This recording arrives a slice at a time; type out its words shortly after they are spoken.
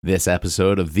This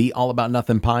episode of the All About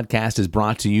Nothing podcast is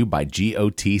brought to you by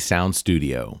GOT Sound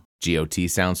Studio. GOT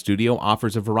Sound Studio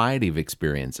offers a variety of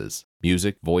experiences: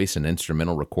 music, voice, and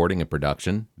instrumental recording and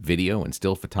production, video, and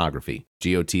still photography.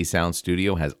 GOT Sound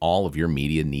Studio has all of your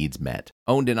media needs met.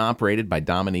 Owned and operated by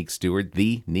Dominique Stewart,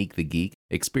 the Neek the Geek,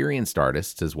 experienced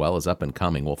artists as well as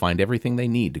up-and-coming will find everything they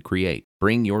need to create.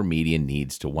 Bring your media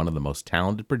needs to one of the most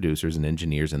talented producers and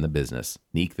engineers in the business,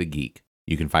 Neek the Geek.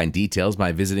 You can find details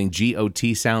by visiting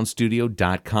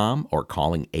gotsoundstudio.com or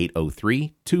calling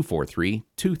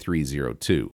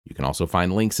 803-243-2302. You can also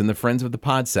find links in the Friends of the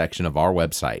Pod section of our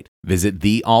website. Visit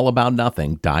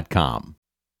theallaboutnothing.com.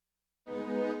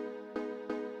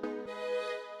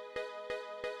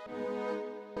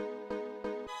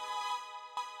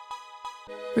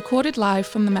 Recorded live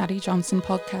from the Maddie Johnson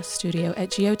podcast studio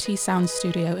at GOT Sound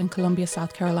Studio in Columbia,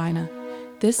 South Carolina.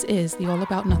 This is the All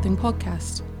About Nothing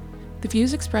podcast. The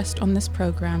views expressed on this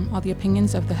program are the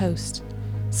opinions of the host.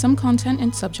 Some content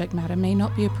and subject matter may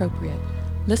not be appropriate.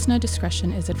 Listener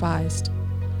discretion is advised.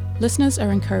 Listeners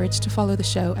are encouraged to follow the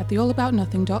show at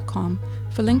theallaboutnothing.com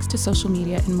for links to social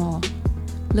media and more.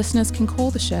 Listeners can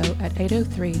call the show at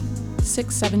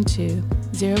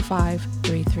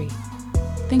 803-672-0533.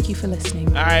 Thank you for listening.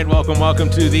 All right, welcome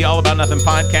to the All About Nothing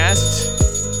podcast.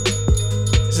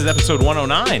 This is episode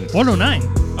 109. 109.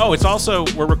 Oh, it's also,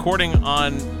 we're recording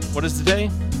on, what is the day?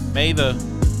 May the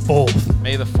 4th.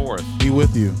 May the 4th. Be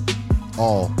with you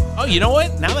all. Oh, you know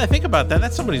what? Now that I think about that,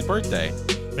 that's somebody's birthday.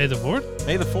 May the 4th?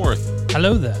 May the 4th.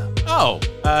 Hello there. Oh,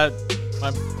 my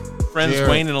friends Jared.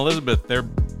 Wayne and Elizabeth, their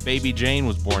baby Jane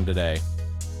was born today.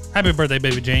 Happy birthday,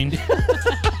 baby Jane.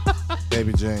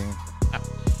 Baby Jane.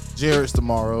 Jared's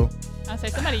tomorrow. I'll say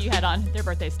somebody you had on, their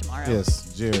birthday's tomorrow.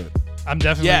 Yes, Jared. I'm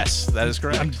definitely Yes, that is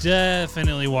correct. I'm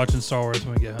definitely watching Star Wars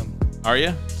when we get home. Are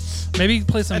you? Maybe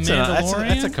play some Mandalorian.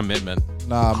 That's a commitment.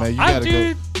 Nah, man, you I gotta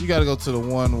do. go. You gotta go to the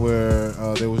one where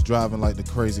they was driving like the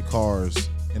crazy cars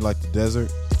in like the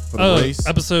desert for the race.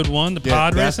 Episode 1, the Yeah,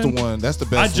 pod that's racing. the one. That's the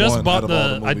I best just one. bought out of all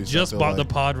the the I movies, just feel bought the like.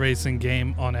 pod racing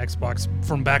game on Xbox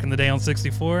from back in the day on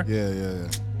 64. Yeah.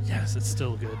 Yes, it's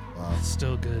still good. Wow. It's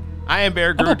still good. I am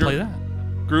Bear I'm gonna play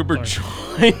Gruber, that.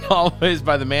 Gruber joined always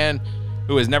by the man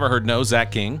who has never heard no,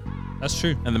 Zach King, That's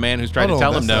true. and the man who's tried to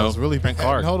tell him no, Really Frank bad.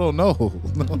 Clark. Hold on, no.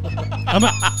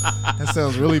 That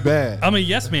sounds really bad. I'm a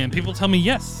yes man. People tell me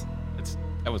yes.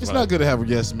 That was It's what not good to have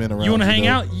yes men around. You want to hang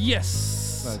know? out? It's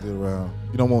Yes. not good around.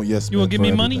 You don't want yes men. You want to give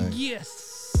for me money? everything.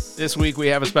 Yes. This week we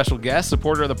have a special guest,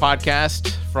 supporter of the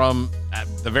podcast from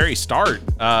the very start.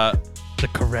 The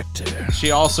corrector.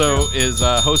 She also is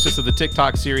hostess of the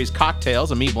TikTok series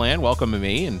Cocktails, Amii Bland. Welcome,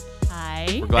 Amii, and Hi.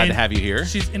 we're glad to And have you here.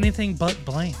 She's anything but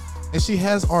bland. And she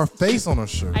has our face on her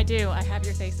shirt. I do. I have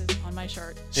your faces on my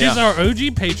shirt. She's Yeah. our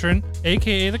OG patron,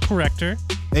 aka the corrector.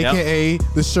 AKA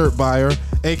the shirt buyer,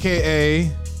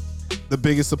 AKA the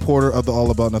biggest supporter of the All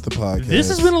About Nothing podcast. This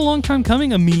has been a long time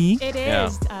coming, Amii. It Yeah.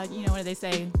 is. You know what do they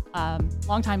say?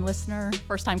 Long-time listener,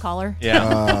 first-time caller.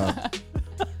 Yeah,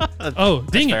 Oh,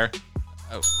 ding it. fair.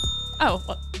 Oh,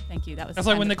 well, thank you. That was That's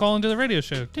like when they call into the radio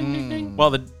show. Ding, ding, ding.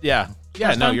 Well, yeah.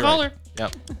 First No, time you're caller. right.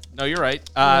 Yep. No, you're right.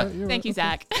 Thank you,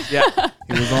 Zach. Yeah.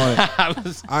 He was on it. I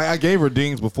was. I gave her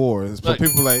dings before. So Look.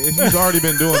 people like, you've already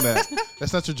been doing that.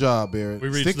 That's not your job, Barrett. We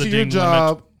reached Stick the to your ding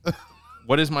job.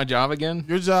 What is my job again?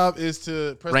 Your job is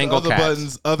to press Wrangle the other cats.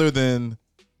 buttons other than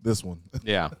this one.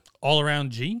 Yeah. All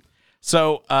around G.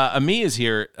 So Amii is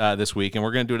here this week, and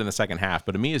we're going to do it in the second half.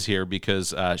 But Amii is here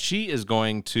because she is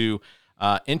going to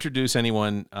introduce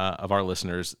anyone of our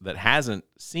listeners that hasn't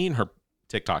seen her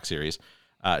TikTok series.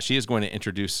 She is going to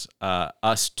introduce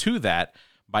us to that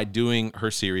by doing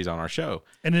her series on our show.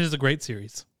 And it is a great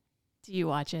series. Do you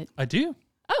watch it? I do.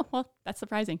 Oh, well, that's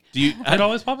surprising. Do you? It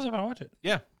always pops up. I watch it.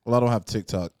 Yeah. Well, I don't have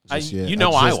TikTok just yet. you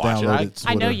know I just watch it. downloaded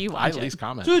I know Twitter. you I watch at it. least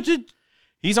comment. Dude,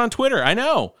 He's on Twitter. I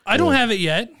know. I don't have it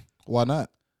yet. Why not?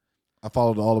 I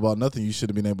followed All About Nothing. You should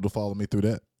have been able to follow me through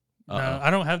that. No, I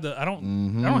don't have the. I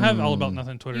don't have All About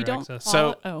Nothing Twitter You don't access.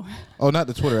 follow. So- Oh, not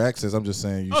the Twitter access. I'm just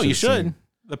saying you should. You should.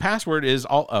 The password is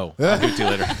all. Oh, I'll give it to you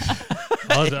later.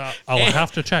 I'll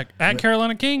have to check. At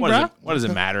Carolina King, bro. What does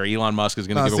it matter? Elon Musk is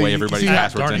going to Nah, give see, away you everybody's see-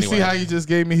 passwords darn, You anyway. see how you just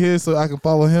gave me his so I can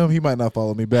follow him? He might not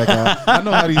follow me back. I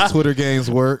know how these Twitter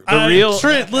games work. The real-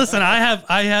 Trent, listen, I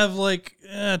have like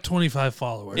 25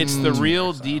 followers. It's the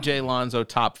real DJ Lonzo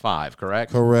top 5,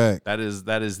 correct? Correct. That is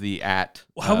the at.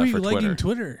 How are you for liking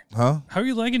Twitter? Huh? How are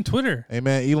you liking Twitter? Hey,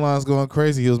 man, Elon's going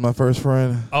crazy. He was my first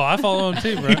friend. Oh, I follow him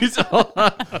too, bro. You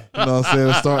know what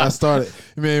I'm saying? I started.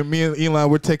 Man, me and Elon,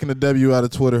 we're taking the W out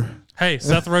of Twitter. Hey,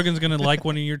 Seth Rogen's gonna like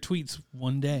one of your tweets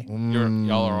one day.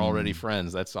 Y'all are already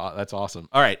friends. That's awesome.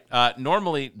 All right.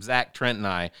 Normally, Zach, Trent, and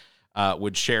I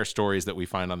would share stories that we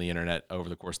find on the internet over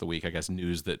the course of the week. I guess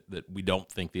news that we don't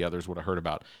think the others would have heard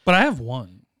about. But I have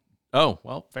one. Oh,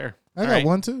 well, fair. I got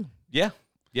one too.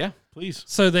 Yeah, please.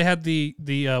 So they had the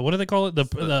what do they call it?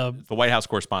 The White House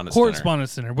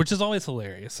Correspondents' Center, which is always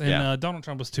hilarious. And Donald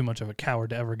Trump was too much of a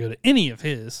coward to ever go to any of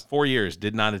his. 4 years,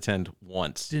 did not attend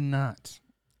once. Did not.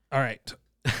 All right.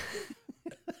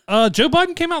 Joe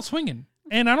Biden came out swinging,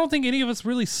 and I don't think any of us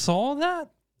really saw that.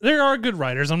 There are good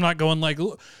writers. I'm not going like,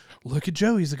 look at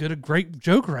Joe. He's a great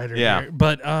joke writer. Yeah. Here.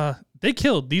 But they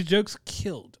killed. These jokes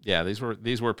killed. Yeah, these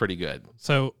were pretty good.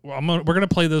 So we're gonna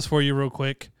play this for you real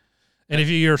quick. And if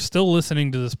you're still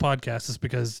listening to this podcast, it's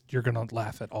because you're going to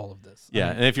laugh at all of this. Yeah,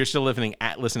 and if you're still listening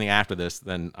after this,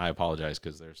 then I apologize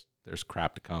because there's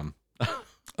crap to come.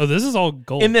 Oh, this is all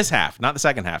gold. In this half, not the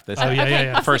second half. This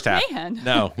yeah. First half. Man.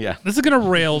 No, yeah. This is going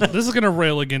to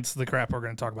rail against the crap we're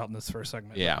going to talk about in this first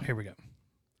segment. Yeah. Here we go.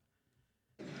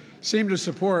 Seem to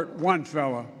support one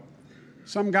fella,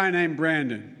 some guy named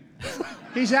Brandon.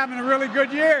 He's having a really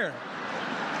good year.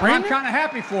 I'm kind of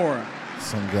happy for him.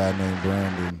 Some guy named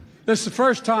Brandon. This is the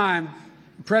first time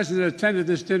the president attended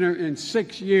this dinner in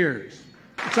 6 years.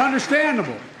 It's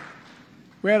understandable.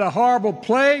 We had a horrible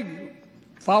plague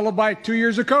followed by 2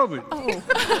 years of COVID. Oh.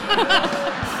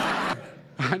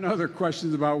 I know there are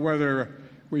questions about whether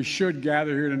we should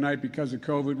gather here tonight because of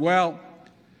COVID. Well,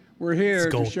 we're here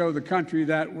to show the country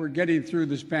that we're getting through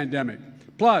this pandemic.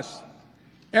 Plus,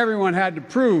 everyone had to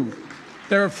prove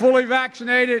they were fully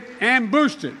vaccinated and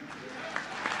boosted.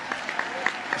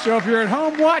 So if you're at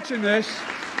home watching this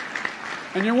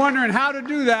and you're wondering how to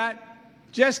do that,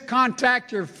 just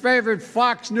contact your favorite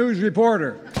Fox News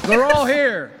reporter. They're all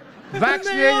here,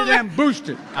 vaccinated and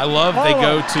boosted. I love they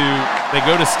go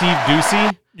to Steve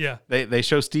Ducey. Yeah. They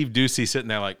show Steve Ducey sitting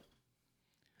there like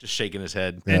just shaking his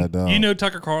head. And you know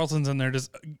Tucker Carlson's in there just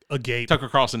agape. Tucker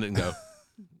Carlson didn't go.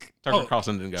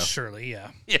 Carlson didn't go. Surely, yeah.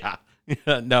 Yeah.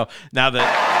 No. Now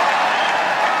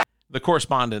the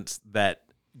correspondents that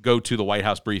go to the White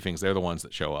House briefings, they're the ones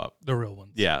that show up. The real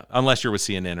ones. Yeah, unless you're with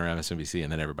CNN or MSNBC,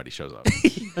 and then everybody shows up.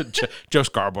 Joe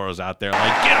Scarborough's out there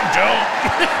like, get him, Joe!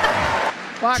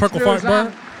 Fox News,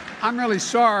 I'm really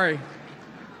sorry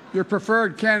your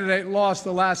preferred candidate lost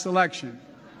the last election.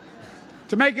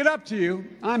 To make it up to you,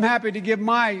 I'm happy to give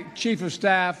my chief of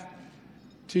staff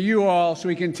to you all so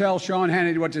he can tell Sean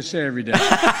Hannity what to say every day. In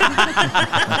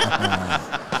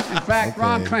fact,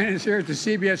 Ron Klain is here at the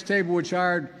CBS table, which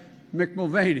hired Mick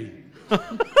Mulvaney.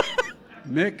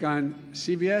 Mick on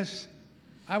CBS,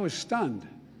 I was stunned.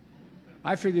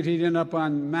 I figured he'd end up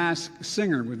on Masked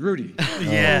Singer with Rudy.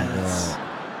 Yes.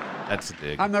 That's a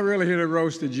dig. I'm not really here to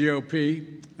roast the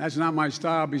GOP. That's not my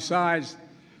style. Besides,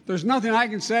 there's nothing I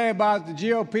can say about the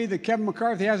GOP that Kevin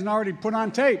McCarthy hasn't already put on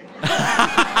tape.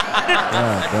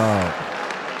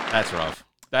 That's rough.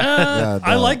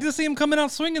 I like to see him coming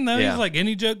out swinging, though. Yeah. He's like,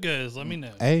 any joke goes. Let me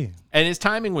know. Hey. And his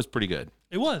timing was pretty good.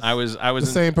 It was. I was The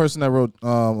same person that wrote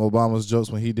Obama's jokes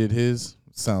when he did his.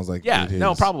 Sounds like yeah, he did his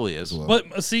no, probably is. well.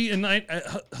 But see, and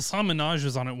Hassan Minaj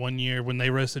was on it one year when they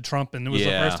roasted Trump, and it was the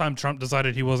first time Trump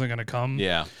decided he wasn't going to come.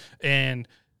 Yeah. And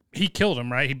he killed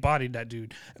him, right? He bodied that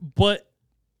dude. But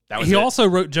That was he it. also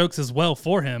wrote jokes as well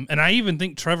for him. And I even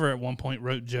think Trevor at one point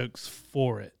wrote jokes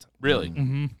for it. Really?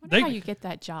 Mm-hmm. I wonder how you get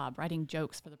that job, writing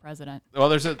jokes for the president. Well,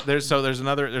 there's a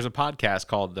podcast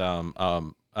called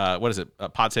what is it?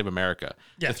 Pod Save America.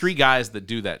 Yes. The three guys that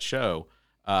do that show,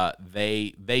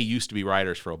 they used to be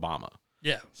writers for Obama.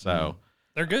 Yeah. So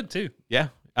They're good, too. yeah.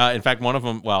 In fact, one of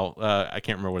them, I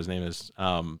can't remember what his name is,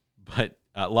 but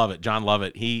Lovett, John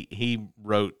Lovett, he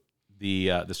wrote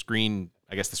the screen,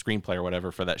 I guess the screenplay or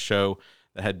whatever for that show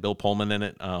that had Bill Pullman in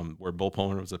it, where Bill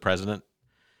Pullman was the president.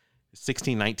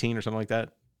 1619 or something like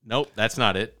that. Nope, that's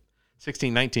not it.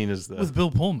 1619 is the With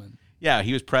Bill Pullman. Yeah,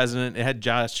 he was president. It had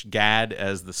Josh Gad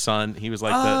as the son. He was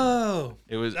like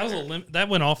it was that was that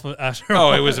went off after.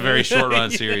 Oh, it was a very short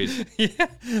run series.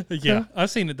 Yeah.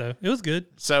 I've seen it though. It was good.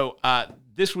 So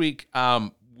this week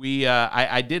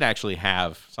I did actually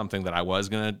have something that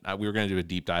we were gonna do a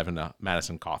deep dive into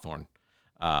Madison Cawthorn,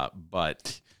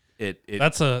 but it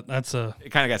That's a it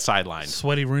kind of got sidelined.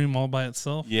 sweaty room all by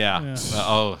itself. Yeah.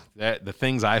 The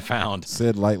things I found.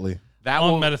 Said lightly. That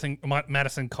On one.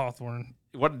 Madison Cawthorn.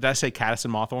 What did I say? Caddison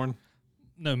Mawthorn?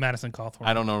 No, Madison Cawthorn.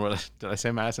 I don't know. Did I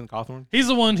say Madison Cawthorn? He's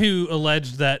the one who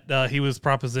alleged that he was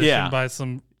propositioned by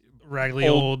some raggedy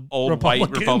old white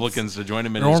Republicans to join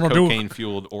him in his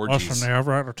cocaine-fueled orgies. Listen, they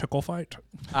ever had a tickle fight?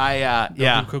 Yeah.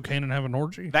 Do cocaine and have an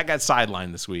orgy? That got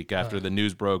sidelined this week after the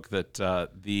news broke that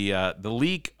the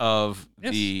leak of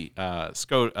the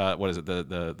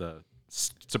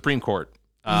Supreme Court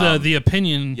The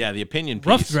opinion. Yeah, the opinion piece.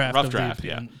 Rough draft.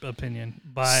 Opinion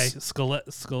by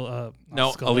Alito.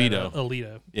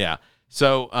 Alito. Yeah.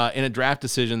 So in a draft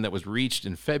decision that was reached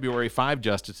in February, 5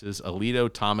 justices,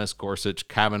 Alito, Thomas, Gorsuch,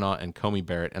 Kavanaugh, and Comey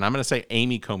Barrett, and I'm going to say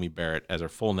Amy Comey Barrett as her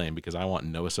full name because I want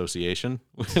no association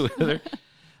with her.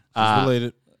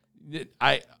 Related.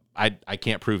 I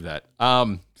can't prove that.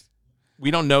 We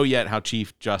don't know yet how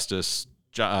Chief Justice,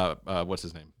 what's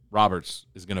his name? Roberts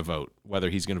is going to vote, whether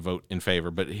he's going to vote in favor,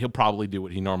 but he'll probably do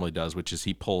what he normally does, which is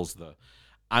he pulls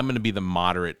I'm going to be the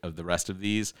moderate of the rest of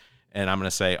these, and I'm going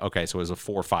to say, okay, so it was a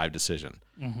 4-5 decision,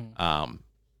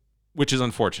 which is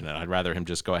unfortunate. I'd rather him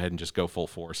just go ahead and just go full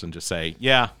force and just say,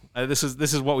 yeah, this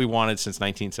is what we wanted since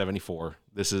 1974.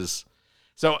 Just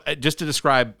to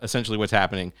describe essentially what's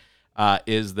happening,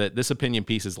 is that this opinion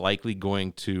piece is likely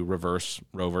going to reverse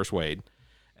Roe versus Wade,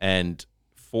 and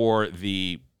for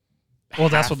the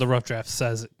that's what the rough draft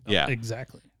says. Yeah,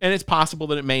 exactly. And it's possible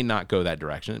that it may not go that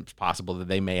direction. It's possible that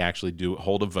they may actually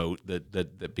hold a vote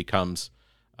that becomes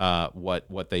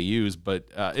what they use. But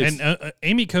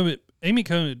Amy Comey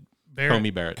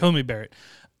Barrett.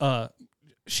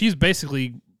 She's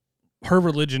basically, her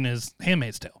religion is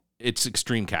Handmaid's Tale. It's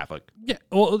extreme Catholic. Yeah.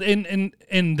 Well,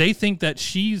 and they think that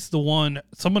she's the one.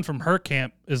 Someone from her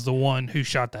camp is the one who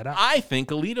shot that out. I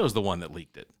think Alito's the one that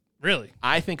leaked it. Really?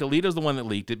 I think Alito's the one that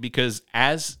leaked it because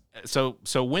so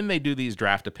when they do these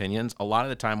draft opinions, a lot of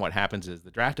the time what happens is the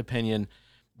draft opinion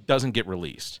doesn't get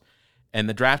released. And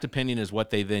the draft opinion is what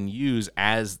they then use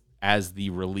as the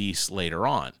release later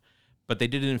on. But they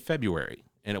did it in February,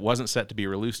 and it wasn't set to be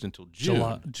released until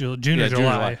June. June or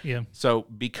July. Yeah. So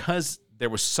because there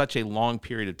was such a long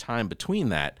period of time between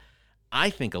that,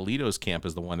 I think Alito's camp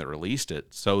is the one that released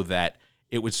it so that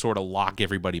it would sort of lock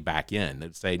everybody back in.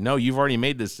 They'd say, no, you've already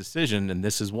made this decision, and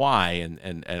this is why.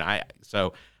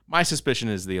 So my suspicion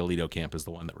is the Alito camp is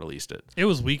the one that released it. It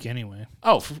was weak anyway.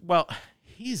 Oh, well,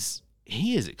 he is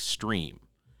extreme.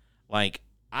 Like,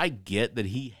 I get that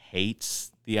he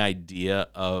hates the idea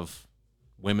of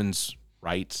women's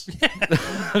rights.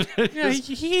 Yeah,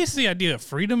 he hates the idea of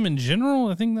freedom in general.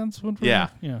 I think that's what. Yeah.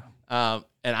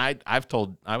 And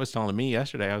I was telling me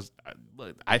yesterday,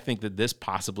 I think that this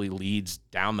possibly leads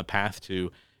down the path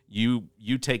to you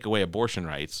take away abortion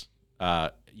rights, you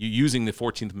using the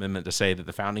 14th Amendment to say that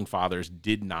the founding fathers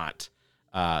didn't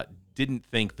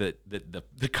think that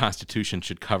the Constitution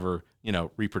should cover,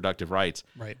 reproductive rights.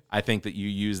 Right. I think that you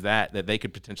use that they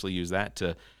could potentially use that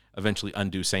to eventually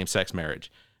undo same-sex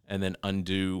marriage and then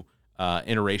undo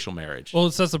interracial marriage. Well,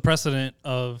 it sets a precedent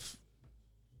of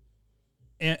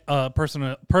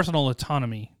personal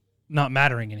autonomy not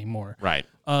mattering anymore. Right.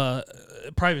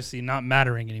 Privacy not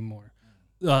mattering anymore.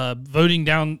 Voting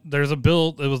down. There's a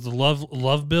bill. It was the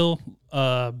love bill.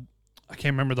 I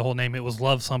can't remember the whole name. It was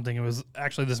Love something. It was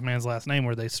actually this man's last name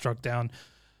where they struck down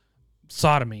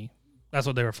sodomy. That's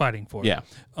what they were fighting for. Yeah.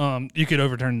 You could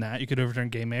overturn that. You could overturn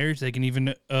gay marriage. They can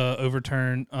even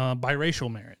overturn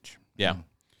biracial marriage. Yeah.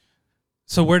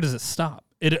 So where does it stop?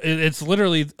 It's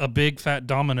literally a big fat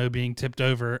domino being tipped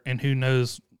over, and who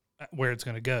knows where it's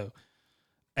going to go.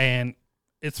 And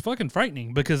it's fucking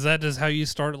frightening because that is how you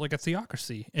start like a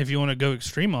theocracy if you want to go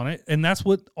extreme on it. And that's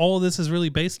what all of this is really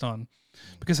based on.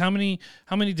 Because how many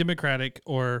Democratic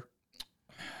or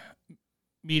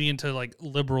median to like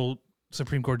liberal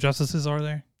Supreme Court justices are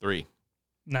there? 3.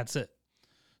 And that's it.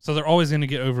 So they're always going to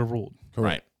get overruled.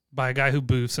 Right. By a guy who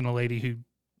boofs and a lady who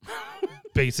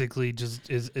basically just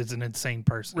is an insane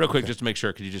person. Real quick, just to make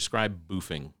sure, could you describe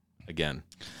boofing again?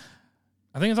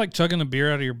 I think it's like chugging a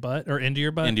beer out of your butt or into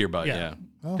your butt. Into your butt, yeah.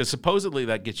 Because supposedly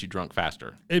that gets you drunk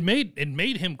faster. It made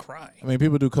him cry. I mean,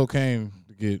 people do cocaine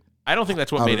to get. I don't think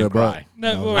that's what made him cry.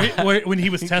 No. When he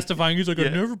was testifying, he was like, "I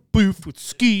never boofed with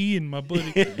ski in my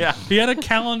buddy." Yeah, he had a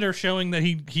calendar showing that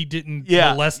he didn't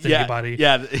molest anybody.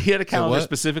 Yeah, he had a calendar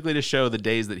specifically to show the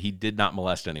days that he did not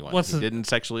molest anyone. He didn't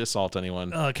sexually assault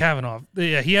anyone. Kavanaugh.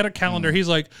 Yeah, he had a calendar. He's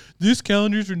like, "This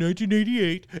calendar's for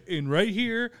 1988, and right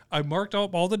here I marked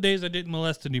up all the days I didn't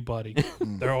molest anybody.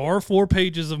 There are 4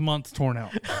 pages of months torn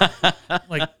out."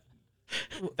 Like.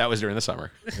 That was during the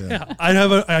summer. Yeah,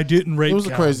 I didn't rape. It was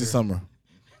calendar. A crazy summer.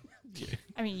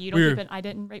 I mean, you don't keep an I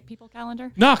didn't rape people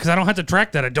calendar? No, because I don't have to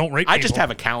track that. I don't rape people. I just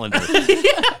have a calendar.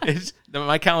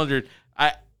 My calendar,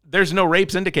 there's no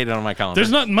rapes indicated on my calendar.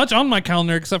 There's not much on my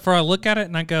calendar except for I look at it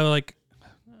and I go like,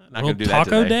 not gonna do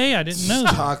Taco that today. Day? I didn't know.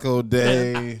 Taco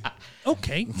Day.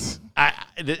 Okay.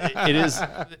 It is.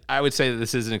 I would say that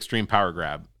this is an extreme power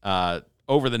grab.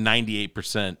 Over the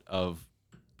 98% of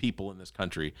people in this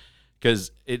country.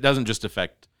 Because it doesn't just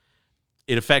affect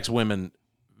women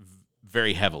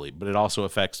very heavily, but it also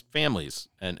affects families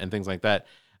and things like that.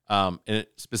 And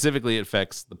specifically, it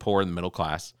affects the poor and the middle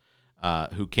class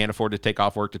who can't afford to take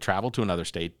off work to travel to another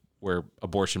state where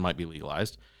abortion might be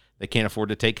legalized. They can't afford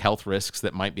to take health risks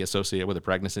that might be associated with a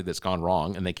pregnancy that's gone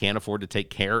wrong, and they can't afford to take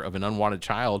care of an unwanted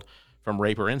child from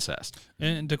rape or incest.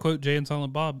 And to quote Jay and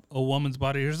Silent Bob, a woman's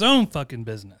body is her own fucking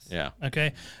business. Yeah.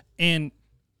 Okay? And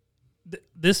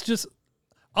this just,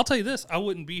 I'll tell you this, I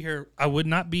would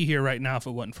not be here right now if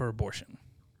it wasn't for abortion.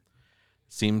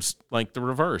 Seems like the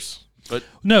reverse. But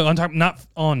no, I'm talking not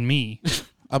on me.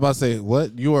 I'm about to say,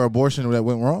 what? You were abortion that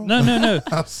went wrong? No.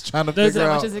 I was trying to figure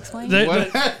out. Which is explained.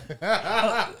 There's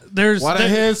Why the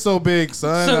head's so big,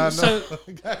 son? So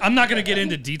I'm not going to get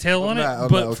into detail on it,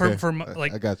 but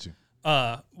I got you.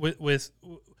 With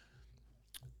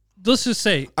let's just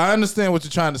say I understand what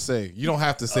you're trying to say. You don't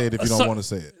have to say it if you don't want to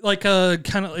say it. Like a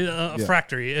kind of a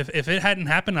factory. If it hadn't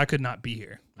happened, I could not be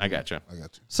here. I got you.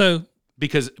 So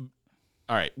because.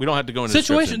 All right, we don't have to go into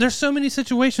situation. There's so many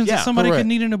situations that somebody could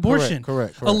need an abortion.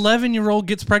 Correct. 11-year-old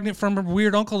gets pregnant from a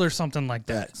weird uncle or something like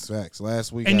that. Facts.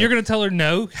 Last week, and you're going to tell her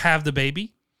no, have the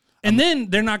baby, and then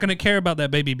they're not going to care about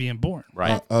that baby being born.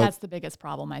 Right. That's the biggest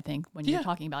problem, I think, when you're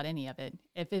talking about any of it.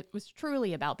 If it was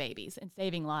truly about babies and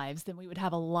saving lives, then we would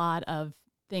have a lot of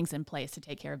things in place to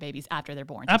take care of babies after they're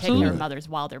born, to take care of mothers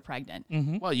while they're pregnant.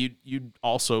 Mm-hmm. Well, you'd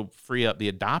also free up the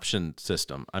adoption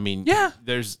system. I mean,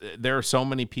 there are so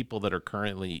many people that are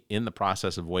currently in the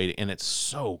process of waiting, and it's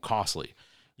so costly.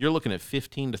 You're looking at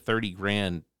 $15,000 to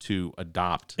 $30,000 to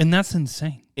adopt, and that's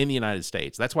insane in the United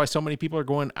States. That's why so many people are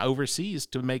going overseas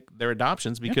to make their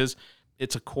adoptions because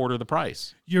it's a quarter the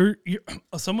price. You're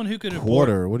someone who could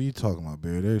quarter. What are you talking about,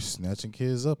 Barry? They're snatching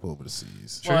kids up over the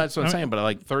seas. Well, that's what I'm saying. But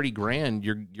like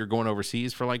 $30,000, you're going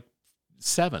overseas for like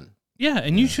 $7,000. Yeah,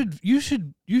 and you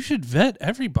should vet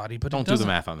everybody, but don't do the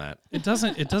math on that. It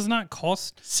does not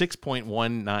cost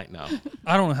 6.19. No,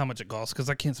 I don't know how much it costs because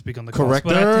I can't speak on the correct.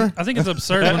 Cost, but I think it's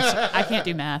absurd. I can't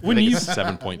do math. When you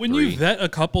 7.3. When you vet a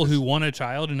couple who want a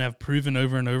child and have proven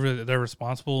over and over that they're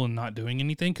responsible and not doing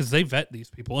anything, because they vet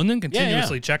these people and then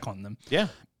continuously check on them. Yeah,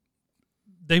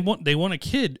 they want a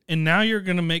kid, and now you're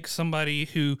going to make somebody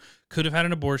who could have had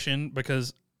an abortion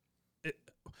because.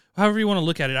 However you want to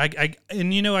look at it, I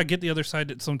get the other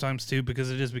side sometimes too,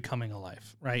 because it is becoming a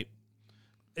life, right?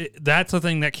 That's a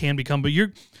thing that can become, but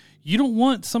you don't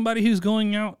want somebody who's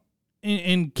going out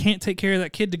and can't take care of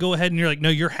that kid to go ahead and you're like, no,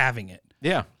 you're having it.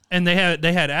 Yeah. And they had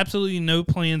absolutely no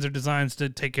plans or designs to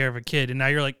take care of a kid, and now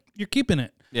you're like, you're keeping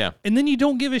it. Yeah. And then you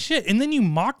don't give a shit, and then you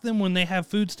mock them when they have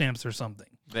food stamps or something.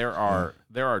 There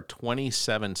are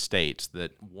 27 states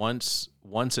that once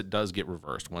it does get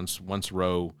reversed, once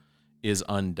Roe is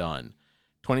undone,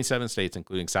 27 states,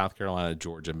 including South Carolina,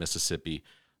 Georgia, Mississippi,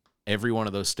 every one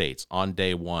of those states on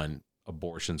day one,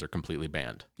 abortions are completely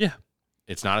banned. Yeah.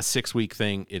 It's not a 6-week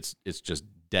thing. It's just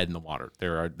dead in the water.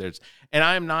 And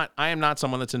I am not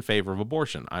someone that's in favor of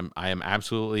abortion. I am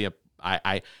absolutely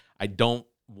I don't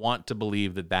want to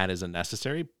believe that is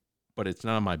unnecessary, but it's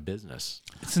none of my business.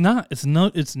 It's not. It's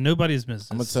nobody's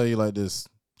business. I'm gonna tell you like this.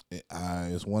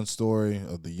 It's one story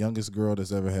of the youngest girl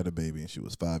that's ever had a baby, and she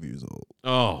was 5 years old.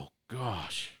 Oh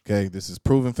gosh. Okay, this is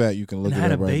proven fact. You can look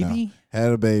it up right now.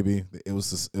 Had a baby. It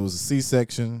was a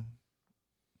C-section.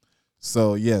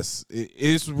 So yes,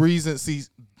 it's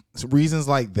reasons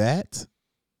like that.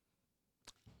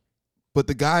 But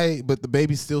the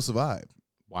baby still survived.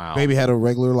 Wow. Baby had a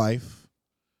regular life.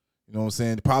 You know what I'm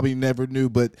saying? Probably never knew,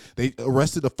 but they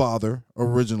arrested the father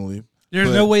originally.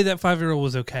 There's no way that 5-year-old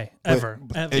was okay ever.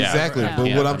 Exactly. Yeah.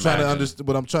 But what I'm trying to understand,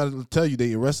 what I'm trying to tell you,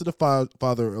 they arrested the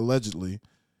father allegedly.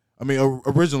 I mean,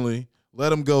 originally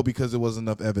let him go because there wasn't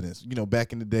enough evidence. You know,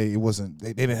 back in the day, it wasn't.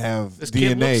 They didn't have this DNA.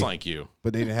 Kid looks like you,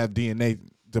 but they didn't have DNA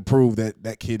to prove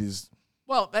that kid is.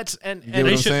 Well, that's and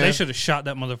they should have shot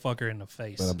that motherfucker in the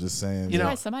face. But I'm just saying,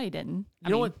 somebody didn't.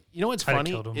 You know what's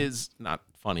funny is not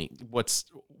funny. What's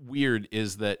weird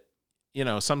is that.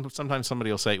 Sometimes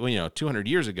somebody will say, well, 200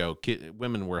 years ago,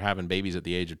 women were having babies at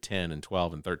the age of 10 and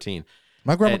 12 and 13.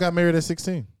 My grandma got married at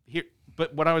 16.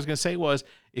 But what I was going to say was,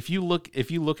 if you look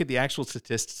at the actual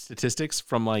statistics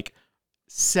from like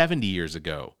 70 years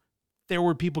ago, there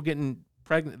were people getting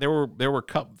pregnant. There were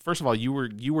first of all, you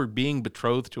were being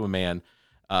betrothed to a man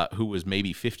who was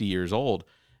maybe 50 years old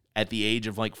at the age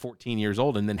of like 14 years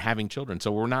old and then having children.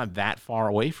 So we're not that far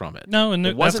away from it. No, and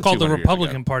that's called the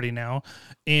Republican Party now.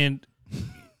 And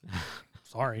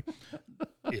sorry,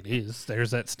 it is.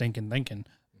 There's that stinking thinking.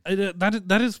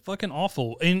 That is fucking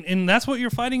awful. And that's what you're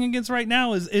fighting against right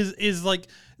now is like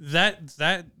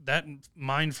that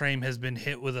mind frame has been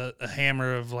hit with a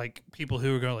hammer of like people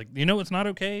who are going like, it's not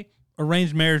okay?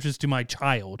 Arranged marriages to my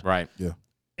child. Right. Yeah.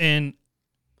 And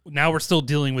now we're still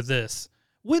dealing with this.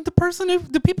 when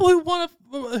the people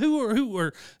who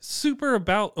are super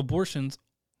about abortions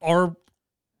are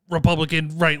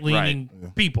Republican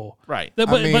right-leaning people. Right. But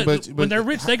when they're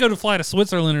rich, they go to fly to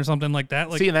Switzerland or something like that.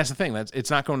 Like, see, and that's the thing. It's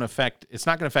not going to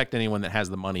affect anyone that has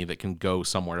the money that can go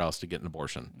somewhere else to get an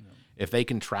abortion. Yeah. If they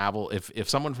can travel, if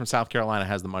someone from South Carolina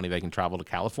has the money, they can travel to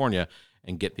California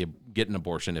and get an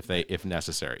abortion if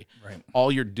necessary. Right. All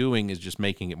you're doing is just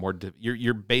making it more.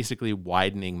 You're basically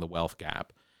widening the wealth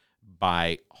gap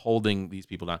by holding these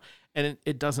people down. And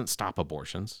it doesn't stop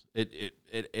abortions.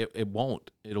 It won't.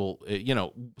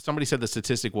 Somebody said the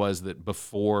statistic was that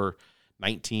before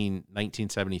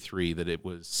 1973 that it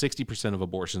was 60% of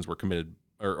abortions were committed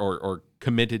or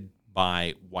committed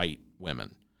by white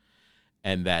women.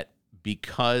 And that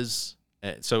because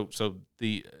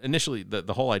initially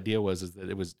the whole idea was that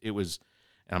it was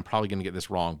and I'm probably going to get this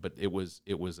wrong, but it was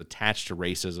attached to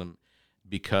racism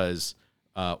because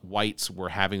whites were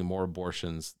having more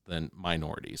abortions than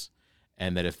minorities.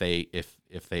 And that if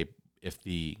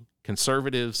the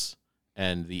conservatives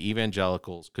and the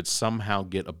evangelicals could somehow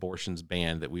get abortions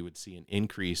banned, that we would see an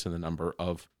increase in the number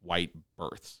of white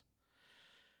births.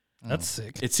 That's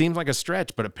sick. It seems like a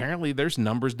stretch, but apparently there's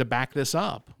numbers to back this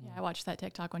up. Yeah, I watched that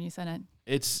TikTok when you sent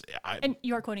it. And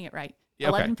you are quoting it right.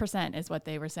 11% is what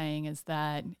they were saying, is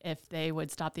that if they would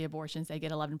stop the abortions, they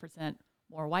get 11%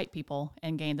 more white people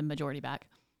and gain the majority back.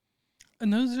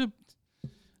 And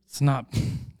it's not...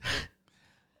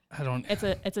 I don't.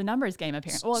 It's a numbers game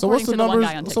apparently. Well, so what's the numbers?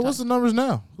 One guy on TikTok. So what's the numbers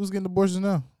now? Who's getting abortions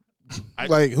now?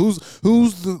 Whose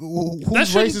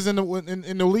race is in the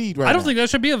lead right now? I don't think that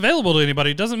should be available to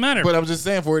anybody. It doesn't matter. But I'm just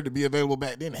saying, for it to be available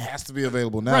back then, it has to be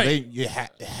available now. Right. It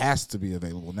has to be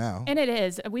available now. And it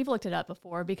is. We've looked it up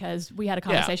before because we had a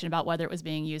conversation about whether it was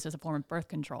being used as a form of birth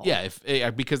control. Yeah,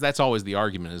 because that's always the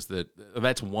argument, is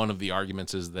that's one of the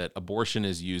arguments, is that abortion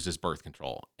is used as birth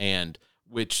control, and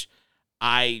which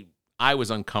I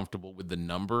was uncomfortable with the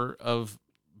number of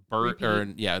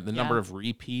number of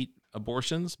repeat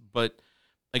abortions, but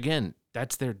again,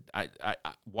 that's their.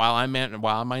 While I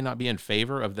might not be in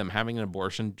favor of them having an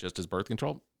abortion just as birth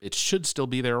control, it should still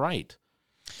be their right.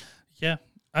 Yeah,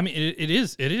 I mean it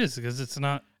is because it's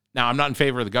not. Now, I'm not in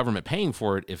favor of the government paying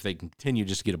for it if they continue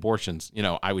just to get abortions.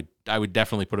 I would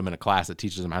definitely put them in a class that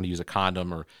teaches them how to use a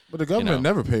condom But the government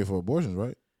never paid for abortions,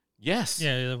 right? Yes.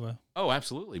 Yeah. Well. Oh,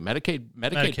 absolutely.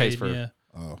 Medicaid pays for. Yeah.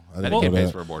 Oh, Medicaid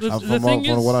pays for abortion.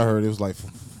 From what I heard, it was like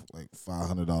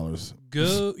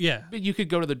 $500. Yeah. But you could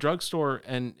go to the drugstore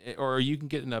or you can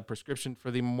get a prescription for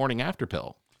the morning after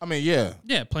pill. I mean, yeah.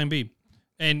 Yeah, Plan B,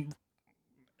 and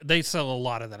they sell a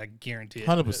lot of that. I guarantee it.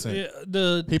 100%.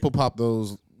 The people pop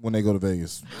those when they go to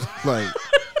Vegas, like.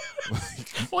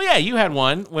 Well, yeah, you had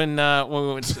one when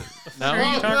we went. No, what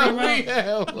are you talking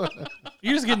about?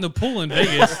 You're just getting the pool in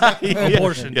Vegas.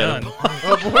 Abortion done.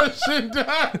 Abortion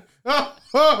done.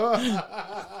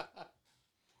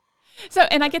 So,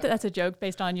 and I get that that's a joke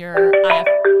based on your IF.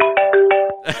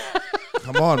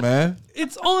 Come on, man.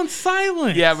 It's on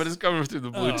silent. Yeah, but it's coming through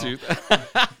the Bluetooth.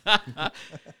 I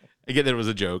get that it was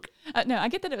a joke. No, I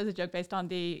get that it was a joke based on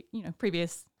the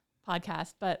previous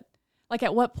podcast, but like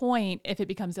at what point, if it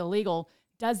becomes illegal,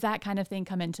 does that kind of thing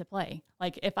come into play?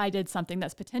 Like if I did something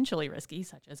that's potentially risky,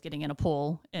 such as getting in a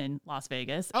pool in Las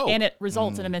Vegas, and it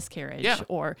results in a miscarriage,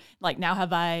 or like now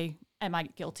am I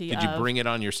guilty Did you bring it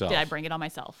on yourself? Did I bring it on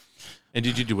myself? And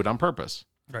did you do it on purpose?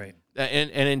 Right. And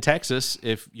in Texas,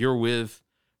 if you're with,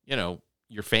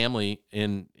 your family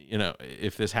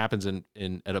if this happens at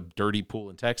a dirty pool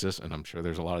in Texas, and I'm sure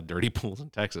there's a lot of dirty pools in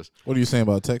Texas. What are you saying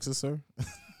about Texas, sir?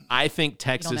 I think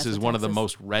Texas is one of the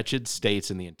most wretched states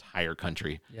in the entire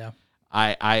country. Yeah.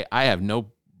 I have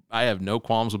no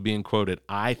qualms with being quoted.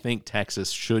 I think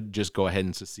Texas should just go ahead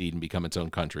and secede and become its own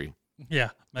country. Yeah.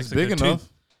 It's big enough.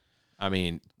 I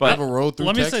mean, but I've road through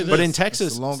Texas. Say this. But in Texas,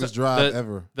 it's the longest drive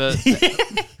ever.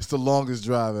 It's the longest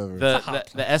drive ever.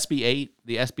 The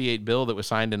SB 8 bill that was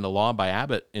signed into law by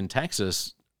Abbott in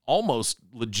Texas almost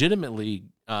legitimately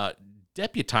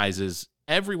deputizes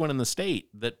everyone in the state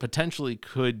that potentially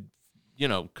could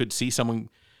see someone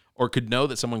or could know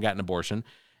that someone got an abortion,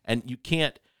 and you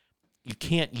can't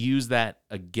use that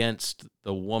against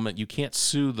the woman. You can't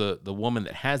sue the woman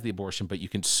that has the abortion, but you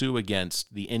can sue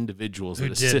against the individuals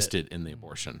that assisted in the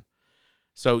abortion.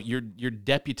 So you're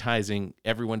deputizing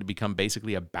everyone to become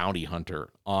basically a bounty hunter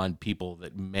on people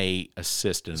that may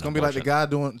assist in. It's gonna be like the guy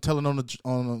telling on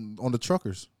the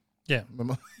truckers. Yeah.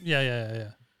 Remember?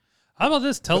 Yeah. How about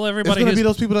this? Tell It's everybody. going to be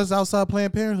those people that's outside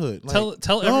Planned Parenthood. Like,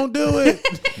 don't do it.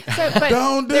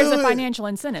 Don't do there's it. a financial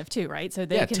incentive too, right? So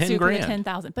they can sue for the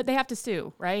 $10,000, but they have to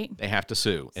sue, right? They have to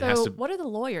sue. So what are the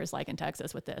lawyers like in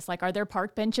Texas with this? Like, are there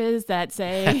park benches that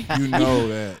say you know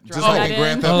that? Just Draw like that in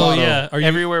Grand in? Theft Auto. yeah. Are you,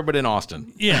 everywhere but in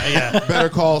Austin. yeah. Better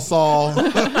Call Saul.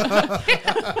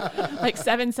 like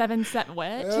 777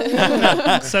 what?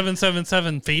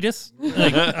 777 fetus?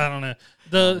 Like, I don't know.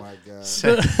 Oh my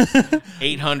God.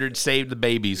 800 saved the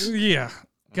babies. Yeah.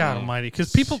 God Almighty,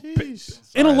 because people Sheesh.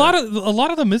 and a lot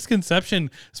of the misconception,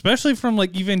 especially from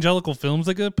like evangelical films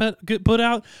that get put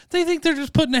out, they think they're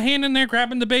just putting a hand in there,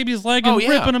 grabbing the baby's leg and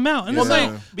ripping them out, and it's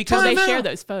like because they share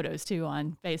those photos too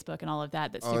on Facebook and all of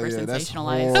that. That's super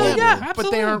sensationalized. Oh yeah, absolutely.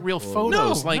 But they aren't real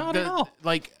photos. No, like not at all.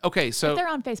 Like okay, so If they're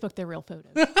on Facebook, they're real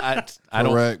photos. I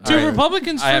don't. Correct. Two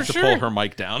Republicans I for have to sure. pull her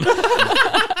mic down.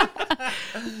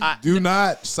 Do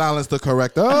not silence the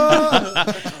corrector.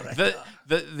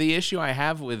 The issue I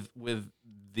have with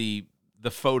the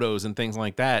photos and things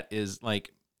like that is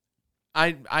like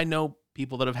I know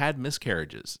people that have had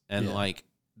miscarriages and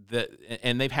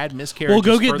and they've had miscarriages.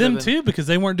 Well, go get them too because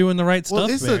they weren't doing the right stuff.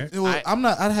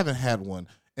 I haven't had one,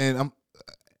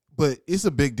 but it's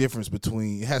a big difference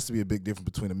between. It has to be a big difference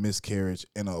between a miscarriage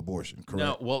and an abortion. Correct.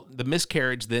 No, well, the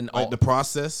miscarriage then the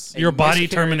process. Your body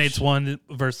terminates one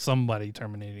versus somebody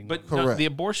terminating. But one. no, the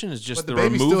abortion is just but the the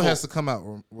baby removal. still has to come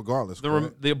out regardless.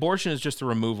 The abortion is just the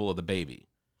removal of the baby.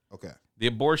 Okay. The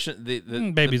abortion,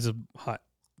 the baby's a hot.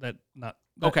 That not.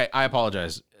 Okay, I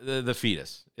apologize. The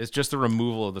fetus. It's just the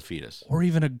removal of the fetus. Or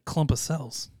even a clump of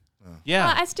cells.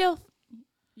 Yeah. I still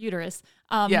uterus.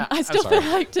 Yeah, I still feel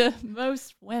like to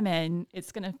most women,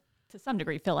 it's gonna to some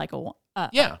degree feel like a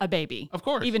baby, of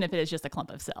course, even if it is just a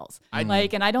clump of cells. And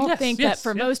I don't Yes, think that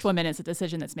for yes. most women, it's a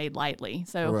decision that's made lightly.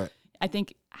 So Correct. I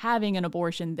think having an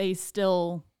abortion, it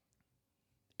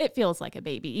feels like a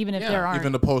baby, even if there aren't.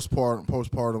 Even the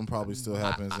postpartum probably still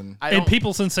happens, And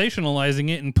people sensationalizing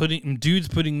it and dudes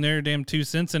putting their damn 2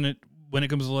 cents in it when it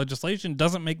comes to legislation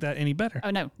doesn't make that any better.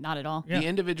 Oh no, not at all. Yeah. The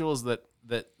individuals that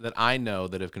I know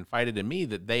that have confided in me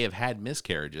that they have had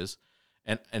miscarriages,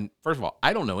 and first of all,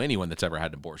 I don't know anyone that's ever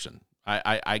had an abortion.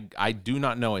 I do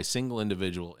not know a single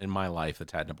individual in my life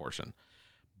that's had an abortion,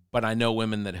 but I know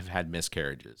women that have had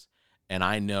miscarriages, and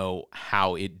I know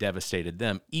how it devastated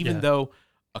them, even though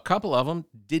a couple of them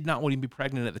did not want to be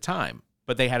pregnant at the time,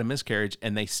 but they had a miscarriage,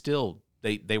 and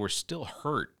they were still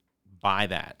hurt by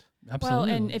that. Absolutely.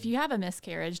 Well, and if you have a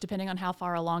miscarriage, depending on how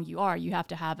far along you are, you have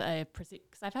to have a procedure.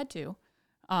 Because I've had 2.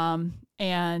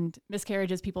 And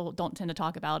miscarriages, people don't tend to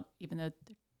talk about, even though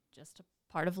they're just a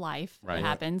part of life. Right. It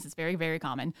happens. It's very, very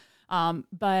common.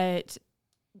 But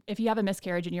if you have a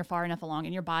miscarriage and you're far enough along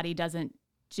and your body doesn't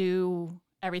do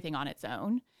everything on its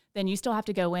own, then you still have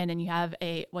to go in and you have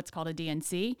what's called a DNC.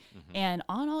 Mm-hmm. And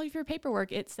on all of your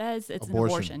paperwork, it says it's an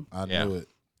abortion. I knew it.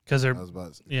 Because I was about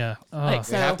to say. yeah.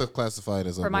 They have to classify it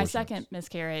as for abortion. my second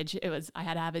miscarriage, I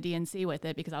had to have a DNC with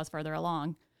it because I was further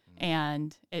along.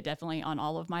 And it definitely, on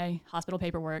all of my hospital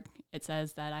paperwork, it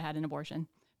says that I had an abortion.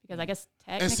 Because I guess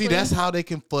technically... And see, that's how they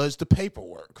can fudge the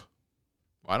paperwork.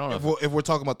 I don't know if we're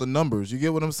talking about the numbers. You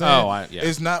get what I'm saying?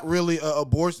 It's not really an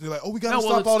abortion. They're like, we got to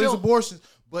stop all these abortions.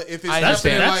 But if it's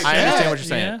happening like that... I understand what you're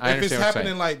saying. Yeah. If it's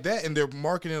happening like that and they're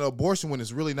marketing an abortion when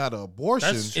it's really not an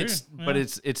abortion... That's true. But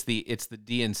it's the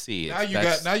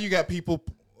DNC. Now you got people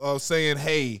saying,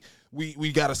 hey,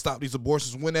 we got to stop these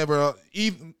abortions whenever...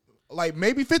 even like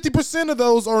maybe 50% of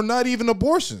those are not even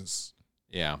abortions.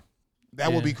 Yeah.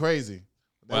 That would be crazy.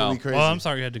 That would be crazy. Well, I'm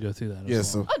sorry you had to go through that. Yeah,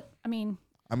 as well. so... I mean,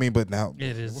 but now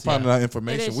it is, we're finding out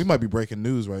information. We might be breaking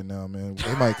news right now, man.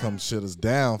 They might come shut us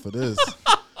down for this.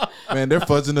 Man, they're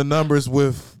fudging the numbers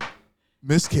with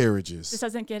miscarriages. this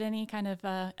doesn't get any kind of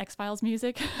X-Files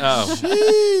music. Oh.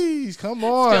 Jeez, come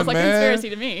on, Feels like man. a conspiracy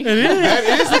to me. It is. That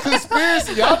is a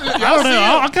conspiracy. Y'all I don't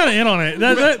know. I'm kind of in on it.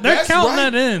 They're counting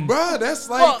that in. Bro, that's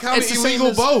like counting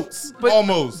illegal votes,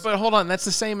 almost. But hold on, that's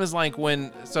the same as like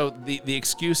when. So the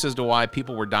excuse as to why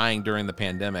people were dying during the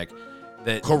pandemic.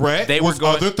 That correct. They were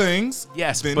going other things.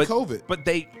 Yes, than but COVID.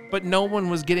 But no one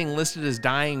was getting listed as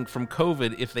dying from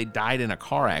COVID if they died in a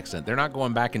car accident. They're not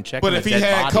going back and checking. But if he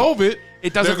had COVID,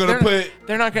 they're going to put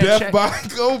they're not going to death check by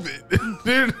COVID.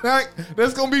 They're not.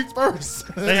 That's going to be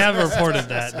first. They have reported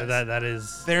that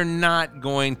is. They're not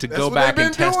going to That's go what back they've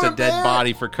and been test a doing, dead man.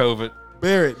 body for COVID.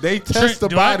 Barrett, they test the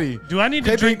body. Do I need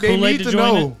to drink they Kool-Aid need to to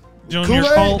join know. Join Kool-Aid?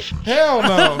 your cult? Hell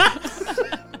no.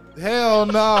 Hell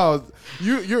no.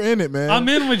 You're in it, man. I'm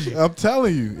in with you. I'm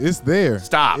telling you, it's there.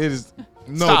 Stop. It is.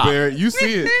 No, Stop. Barrett, you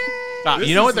see it. Stop. This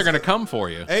You know is what? They're going to come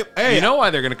for you. Hey, you know why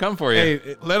they're going to come for you.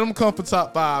 Hey, let them come for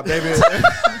top 5, baby.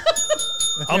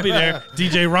 I'll be there.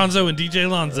 DJ Ronzo and DJ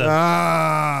Lonzo.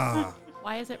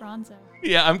 Why is it Ronzo?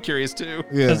 Yeah, I'm curious too.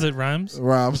 Yeah. Because it rhymes.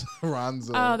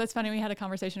 Ronzo. Oh, that's funny. We had a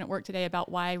conversation at work today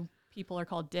about why people are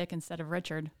called Dick instead of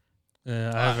Richard. I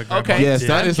have a okay. Yes,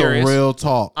 that is curious. a real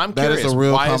talk. I'm that curious. is a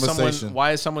real why conversation.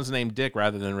 Why is someone's name Dick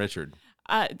rather than Richard?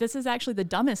 This is actually the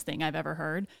dumbest thing I've ever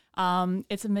heard.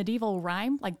 It's a medieval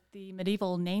rhyme, like the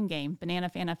medieval name game,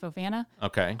 Banana Fana Fofana.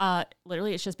 Okay.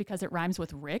 Literally, it's just because it rhymes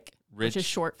with Rick, which is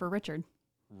short for Richard.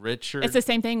 Richard. It's the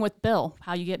same thing with Bill,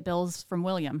 how you get Bills from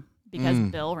William, because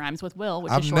Bill rhymes with Will,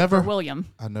 which I've is short for William.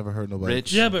 I've never heard nobody.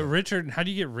 Rich. Yeah, but Richard, how do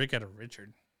you get Rick out of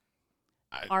Richard?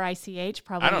 R-I-C-H,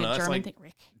 probably I don't know. a That's German like thing.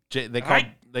 Rick.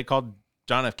 They called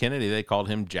John F. Kennedy. They called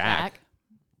him Jack.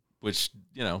 Which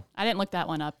I didn't look that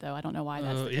one up though. I don't know why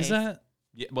that's the case. Is that?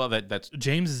 Yeah. Well, that's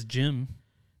James is Jim.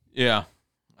 yeah.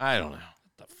 I don't know.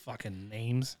 The fucking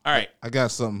names. All right. I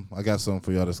got something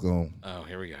for y'all that's going Oh,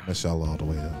 here we go. to mess y'all all the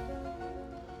way up.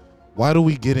 Why do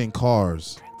we get in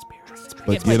cars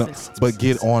but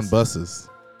get on buses?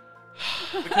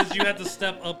 Because you have to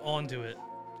step up onto it.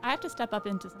 I have to step up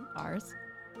into some cars.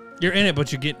 You're in it,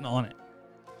 but you're getting on it.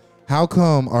 How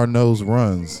come our nose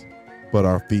runs but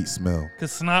our feet smell?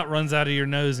 Because snot runs out of your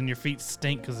nose and your feet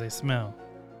stink because they smell.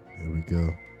 Here we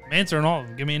go. I'm answering all of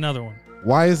them. Give me another one.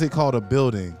 Why is it called a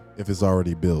building if it's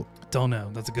already built? Don't know.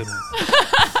 That's a good one.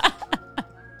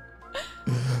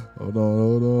 Hold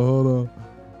on.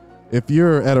 If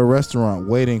you're at a restaurant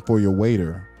waiting for your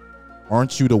waiter,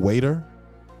 aren't you the waiter?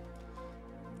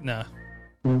 Nah.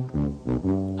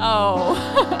 Oh.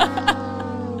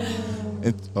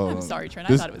 I'm sorry, Trent.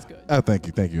 I thought it was good. Thank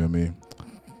you, Amii.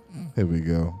 Here we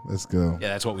go. Let's go. Yeah,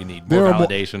 that's what we need. More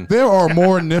validation. There are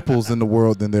more nipples in the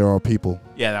world than there are people.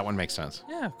 Yeah, that one makes sense.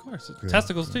 Yeah, of course.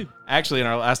 Testicles too. Actually, in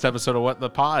our last episode of What the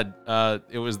Pod,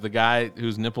 it was the guy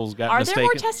whose nipples got mistaken. Are there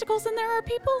more testicles than there are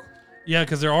people? Yeah,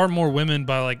 because there are more women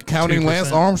by like counting 2%.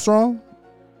 Lance Armstrong.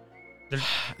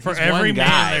 For He's every one man,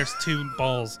 guy. there's 2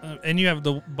 balls, and you have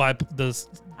the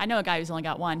I know a guy who's only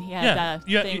got one. He had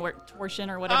thing where torsion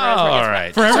or whatever. Oh, all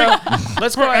right. For every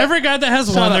Let's for every guy that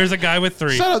has one, there's a guy with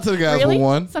 3. Shout out to the guys really? with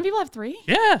one. Some people have 3.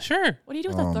 Yeah, sure. What do you do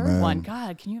with the third man. one?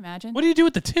 God, can you imagine? What do you do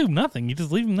with the 2? Nothing. You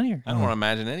just leave them there. I don't want to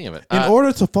imagine any of it. In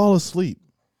order to fall asleep,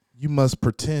 you must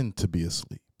pretend to be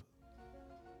asleep.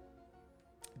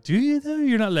 Do you though?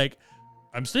 You're not like,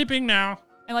 I'm sleeping now.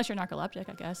 Unless you're narcoleptic,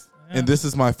 I guess. Yeah. And this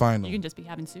is my final. You can just be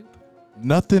having soup.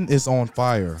 Nothing is on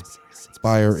fire.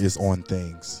 Fire is on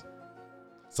things.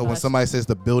 So when That's- somebody says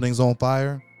the building's on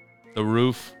fire, The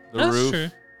roof. That's true.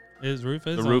 His roof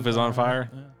is The roof is on fire?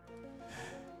 Yeah.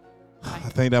 I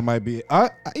think that might be it.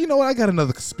 You know what? I got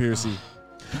another conspiracy.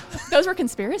 Those were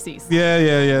conspiracies. Yeah.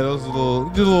 Those are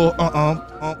little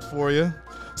for you.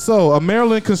 So, a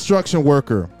Maryland construction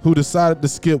worker who decided to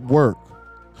skip work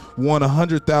won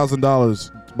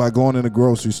 $100,000 by going in a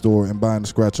grocery store and buying a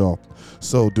scratch off.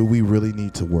 So, do we really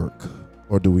need to work,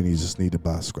 or do we just need to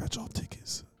buy scratch off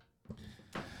tickets?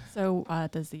 So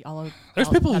does the There's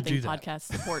All people who Nothing do that. podcast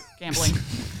support gambling?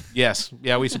 Yes.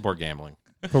 Yeah, we support gambling.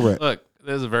 Correct. Look,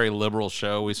 this is a very liberal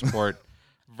show. We support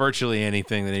virtually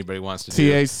anything that anybody wants to do.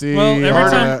 THC. Well,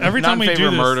 murder. every time we do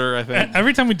Non-favor this, murder, I think.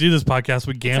 Every time we do this podcast,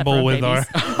 we gamble for with babies.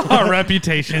 our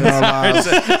reputation. Our lives.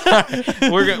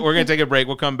 We're gonna take a break.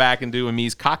 We'll come back and do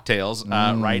Amii's cocktails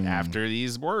right after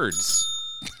these words.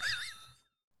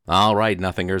 All right,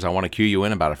 Nothingers, I want to cue you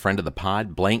in about a friend of the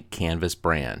pod, Blank Canvas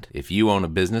Brand. If you own a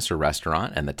business or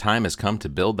restaurant and the time has come to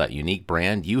build that unique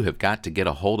brand, you have got to get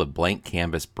a hold of Blank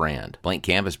Canvas Brand. Blank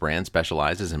Canvas Brand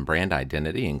specializes in brand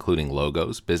identity, including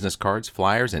logos, business cards,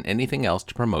 flyers, and anything else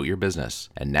to promote your business.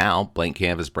 And now, Blank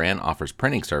Canvas Brand offers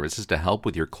printing services to help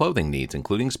with your clothing needs,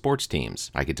 including sports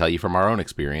teams. I can tell you from our own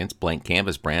experience, Blank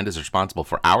Canvas Brand is responsible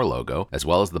for our logo, as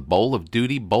well as the Bowl of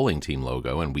Duty bowling team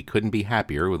logo, and we couldn't be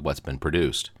happier with what's been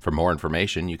produced. For more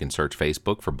information, you can search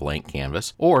Facebook for Blank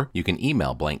Canvas, or you can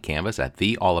email Blank Canvas at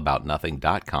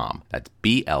theallaboutnothing.com. That's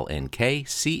BLNKCANVS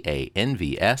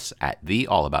at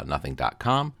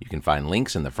theallaboutnothing.com. You can find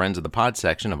links in the Friends of the Pod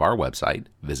section of our website.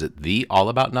 Visit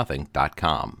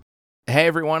theallaboutnothing.com. Hey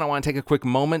everyone, I want to take a quick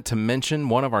moment to mention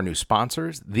one of our new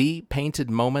sponsors,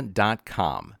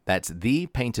 thepaintedmoment.com. That's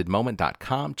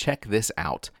thepaintedmoment.com. Check this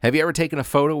out. Have you ever taken a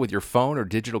photo with your phone or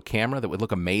digital camera that would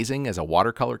look amazing as a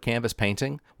watercolor canvas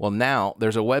painting? Well, now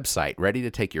there's a website ready to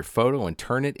take your photo and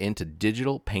turn it into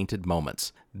digital painted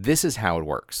moments. This is how it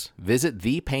works. Visit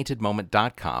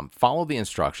thepaintedmoment.com, follow the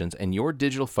instructions, and your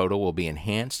digital photo will be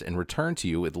enhanced and returned to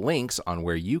you with links on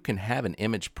where you can have an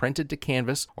image printed to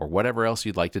canvas or whatever else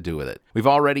you'd like to do with it. We've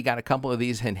already got a couple of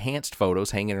these enhanced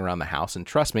photos hanging around the house, and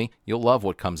trust me, you'll love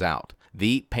what comes out.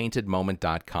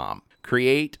 Thepaintedmoment.com.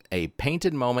 Create a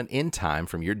painted moment in time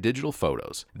from your digital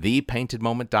photos.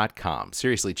 ThePaintedMoment.com.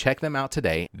 Seriously, check them out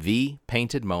today.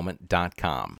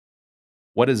 ThePaintedMoment.com.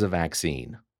 What is a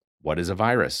vaccine? What is a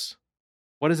virus?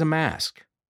 What is a mask?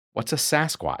 What's a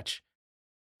Sasquatch?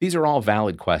 These are all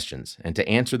valid questions, and to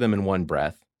answer them in one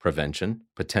breath, prevention,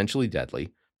 potentially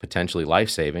deadly, potentially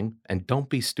life-saving, and don't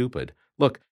be stupid.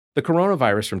 Look, the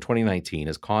coronavirus from 2019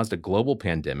 has caused a global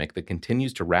pandemic that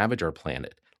continues to ravage our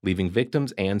planet, leaving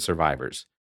victims and survivors.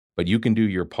 But you can do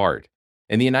your part.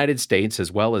 In the United States,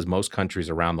 as well as most countries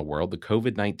around the world, the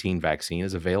COVID-19 vaccine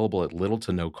is available at little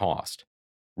to no cost.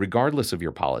 Regardless of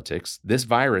your politics, this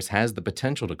virus has the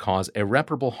potential to cause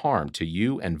irreparable harm to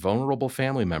you and vulnerable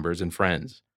family members and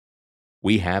friends.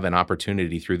 We have an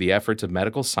opportunity through the efforts of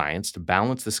medical science to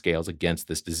balance the scales against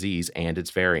this disease and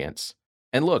its variants.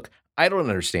 And look, I don't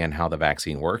understand how the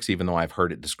vaccine works, even though I've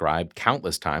heard it described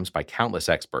countless times by countless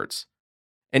experts.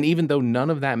 And even though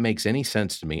none of that makes any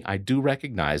sense to me, I do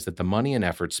recognize that the money and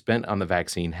effort spent on the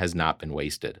vaccine has not been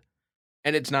wasted.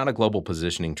 And it's not a global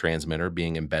positioning transmitter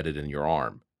being embedded in your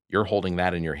arm. You're holding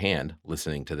that in your hand,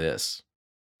 listening to this.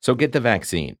 So get the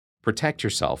vaccine. Protect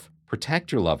yourself.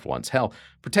 Protect your loved ones. Hell,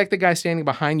 protect the guy standing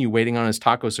behind you waiting on his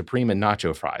taco supreme and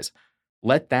nacho fries.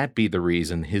 Let that be the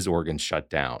reason his organs shut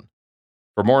down.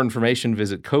 For more information,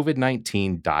 visit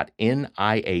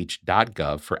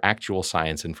covid19.nih.gov for actual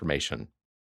science information.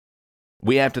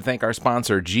 We have to thank our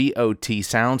sponsor, GOT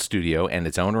Sound Studio, and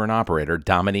its owner and operator,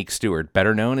 Dominique Stewart,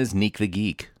 better known as Neek the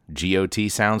Geek. GOT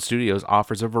Sound Studios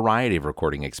offers a variety of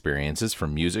recording experiences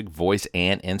from music, voice,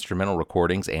 and instrumental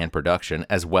recordings and production,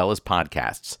 as well as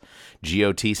podcasts.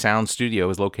 GOT Sound Studio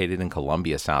is located in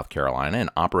Columbia, South Carolina, and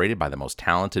operated by the most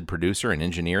talented producer and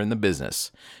engineer in the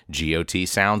business. GOT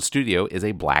Sound Studio is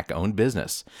a Black-owned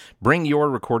business. Bring your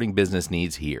recording business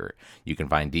needs here. You can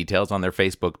find details on their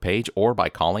Facebook page or by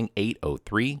calling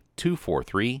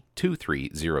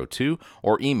 803-243-2302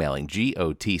 or emailing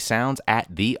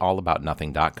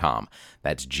gotsounds@theallaboutnothing.com.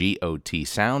 That's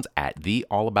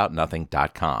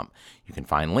gotsounds@theallaboutnothing.com. You can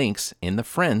find links in the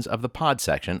Friends of the Pod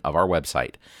section of our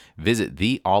website. Visit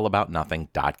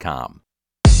theallaboutnothing.com.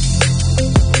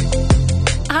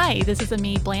 Hi, this is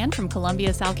Amii Bland from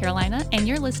Columbia, South Carolina, and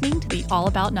you're listening to the All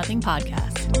About Nothing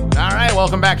podcast. All right,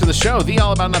 welcome back to the show, the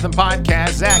All About Nothing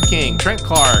podcast. Zach King, Trent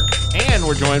Clark, and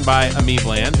we're joined by Amii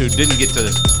Bland, who didn't get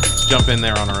to jump in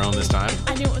there on her own this time.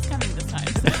 I knew it was coming this time.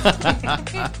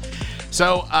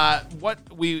 So what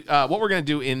we're going to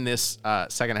do in this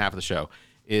second half of the show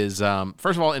is,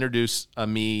 first of all, introduce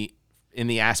Amii in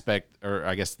the aspect, or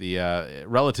I guess the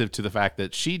relative to the fact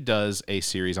that she does a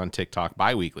series on TikTok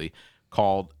bi-weekly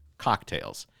called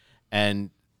Cocktails.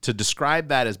 And to describe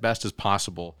that as best as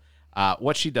possible,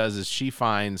 what she does is she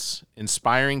finds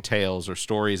inspiring tales or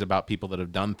stories about people that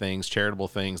have done things, charitable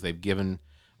things they've given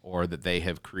or that they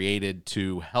have created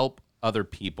to help other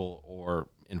people or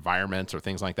environments or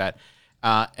things like that.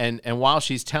 And while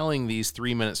she's telling these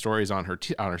 3-minute stories on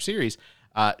her series,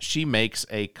 she makes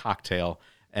a cocktail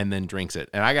and then drinks it.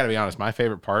 And I got to be honest, my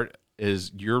favorite part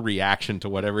is your reaction to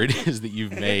whatever it is that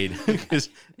you've made. It's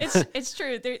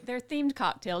true. They're themed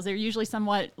cocktails. They're usually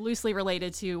somewhat loosely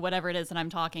related to whatever it is that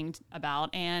I'm talking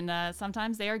about. And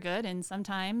sometimes they are good and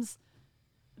sometimes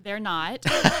they're not.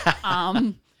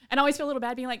 And I always feel a little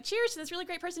bad being like, cheers to this really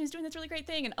great person who's doing this really great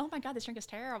thing. And oh my God, this drink is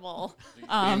terrible. Do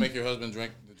you make your husband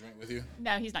drink with you?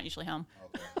 No, he's not usually home.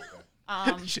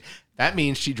 Okay. That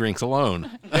means she drinks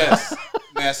alone. Yes.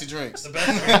 Nasty drinks. The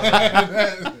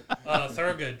best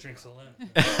Thorogood drinks alone.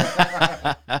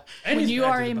 When you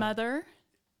are a mother,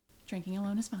 drinking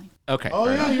alone is fine. Okay. Oh,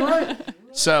 yeah, you're right.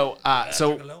 So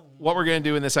what we're going to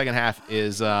do in the second half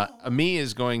is Amii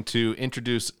is going to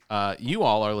introduce you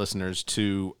all, our listeners,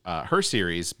 to her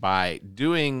series by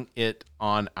doing it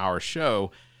on our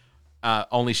show.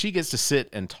 Only she gets to sit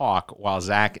and talk while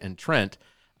Zach and Trent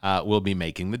will be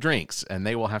making the drinks, and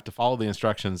they will have to follow the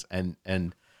instructions. And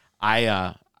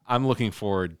I'm looking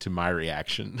forward to my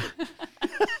reaction.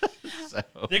 So.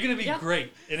 They're going to be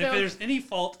great. And if there's any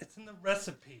fault, it's in the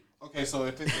recipe. Okay, so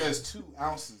if it says 2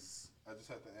 ounces, I just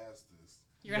have to ask this.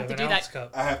 You're going to have to do that.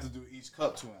 Cup. I have to do each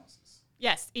cup 2 ounces.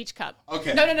 Yes, each cup.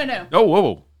 Okay. No. Oh,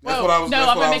 whoa. That's what I was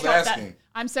asking. That.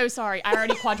 I'm so sorry. I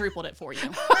already quadrupled it for you.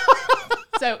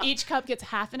 So each cup gets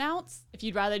half an ounce. If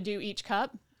you'd rather do each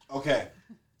cup. Okay.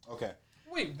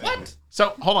 Wait, what?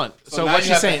 So hold on. So what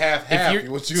she's saying?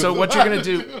 what you're going to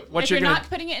do? If you're not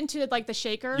putting it into like the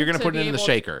shaker, you're going to put it in the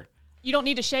shaker. You don't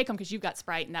need to shake them because you've got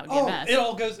Sprite, and that would be a mess. It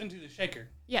all goes into the shaker.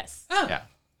 Yes. Oh. Yeah.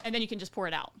 And then you can just pour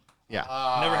it out. Yeah.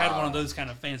 Never had one of those kind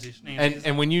of fancy shenanigans.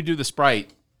 And when you do the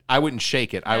Sprite, I wouldn't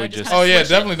shake it. I would just. kind of Oh yeah, swish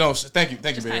definitely no. Thank you,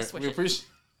 Just Barry. kinda We appreciate.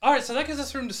 All right, so that gives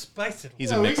us room to spice it. He's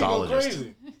a we can go mixologist.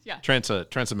 crazy. Yeah. Trent's a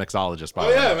mixologist, by Oh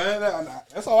the way. yeah, man.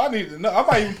 That's all I need to know. I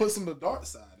might even put some of the dark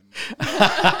side in me.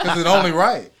 Because it's only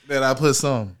right that I put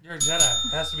some. You're a Jedi.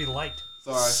 It has to be light.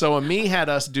 Sorry. So Amii had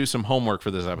us do some homework for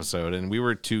this episode, and we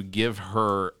were to give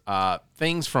her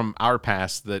things from our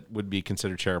past that would be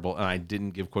considered shareable, and I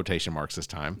didn't give quotation marks this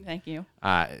time. Thank you.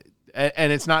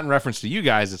 And it's not in reference to you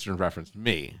guys; it's in reference to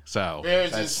me. So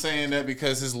Bear's just saying that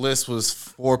because his list was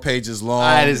 4 pages long.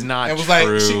 That is not and was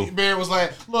true. Like, Bear was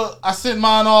like, look, I sent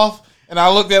mine off, and I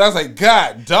looked at it, I was like,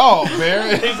 God, dog,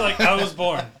 Bear. He's like, I was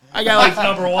born. I got like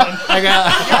Number one. I got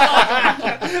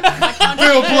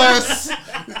Real blessed.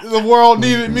 The world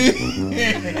needed me.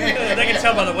 They can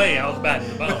tell by the way I was bad in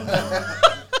the bone.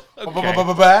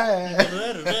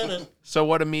 Bye. So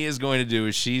what Amii is going to do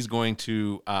is she's going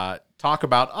to talk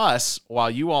about us while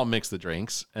you all mix the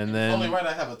drinks, and then Only right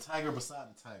I have a tiger beside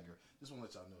the tiger. Just want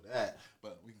to let y'all know that,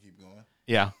 but we can keep going.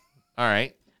 yeah, all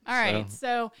right. All right.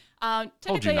 So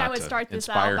typically I not would to start this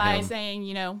inspire out by him.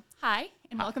 saying, hi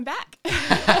and welcome back.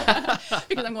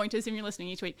 Because I'm going to assume you're listening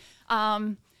each week.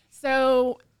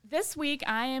 So this week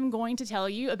I am going to tell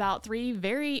you about 3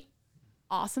 very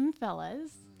awesome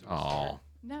fellas. Oh,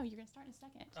 No, you're going to start in a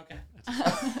second. Okay.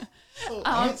 So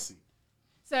fancy.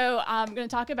 So I'm going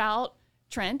to talk about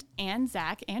Trent and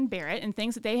Zach and Barrett and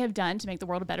things that they have done to make the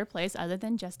world a better place other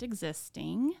than just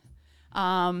existing.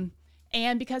 And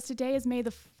because today is May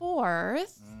the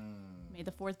 4th, May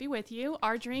the 4th be with you,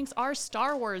 our drinks are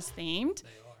Star Wars themed.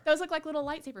 Those look like little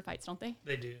lightsaber fights, don't they?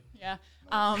 They do. Yeah.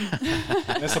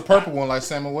 It's a purple one like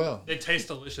Samuel. They taste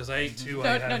delicious. I ate 2.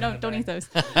 No, don't eat those.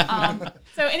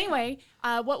 So anyway,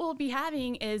 what we'll be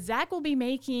having is Zach will be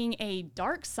making a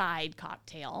dark side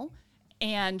cocktail,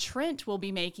 and Trent will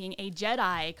be making a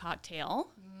Jedi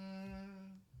cocktail.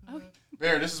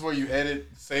 Bear, this is where you edit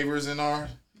savers in our.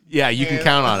 yeah, you can Yeah.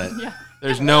 count on it. Yeah.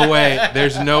 There's no way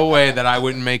that I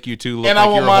wouldn't make you two look And like I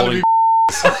want you're mine to holding be.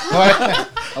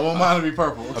 I want mine to be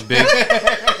purple.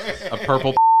 a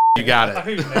purple. You got it.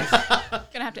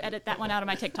 Gonna have to edit that one out of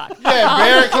my TikTok. Yeah,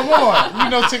 Bear, come on. You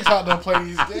know TikTok don't play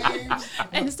these games.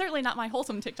 And it's certainly not my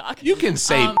wholesome TikTok. You can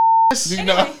say. You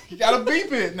know, you gotta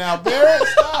beep it now, Bear.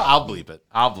 Stop. I'll bleep it.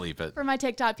 I'll bleep it. For my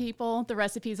TikTok people, the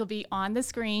recipes will be on the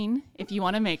screen if you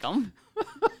want to make them.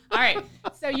 All right.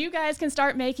 So you guys can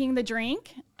start making the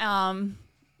drink.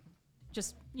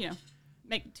 Just,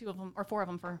 make 2 of them or 4 of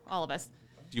them for all of us.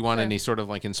 Do you want any sort of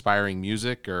like inspiring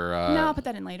music or? No, I'll put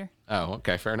that in later. Oh,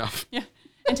 okay, fair enough. Yeah.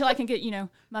 Until I can get,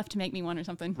 Muff to make me one or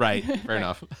something. Right, fair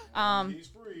enough. He's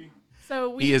free.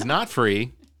 So He is not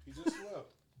free. He just left.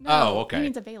 No, Oh, okay. He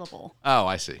means available. Oh,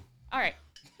 I see. All right.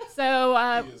 So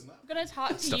I'm is not. going to talk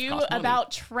to Stuff you costs money.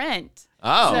 about Trent.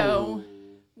 Oh, So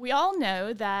we all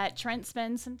know that Trent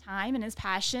spends some time in his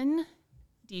passion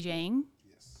DJing,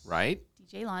 right.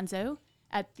 DJ Lonzo,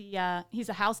 at the he's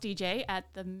a house DJ at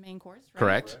the main course, right?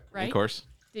 Correct. Right. Of course.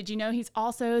 Did you know he's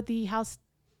also the house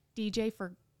DJ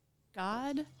for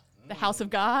God, the House of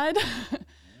God?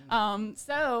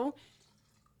 So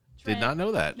Did Trent- not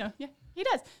know that. No, yeah, he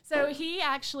does. So he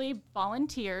actually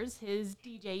volunteers his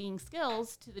DJing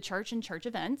skills to the church and church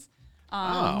events.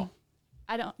 Oh.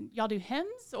 Y'all do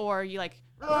hymns or you like?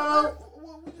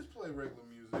 Well, we just play regular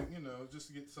music, just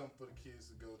to get something for the kids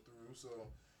to go through. So,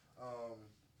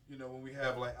 when we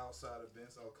have like outside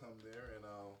events, I'll come there and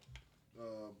I'll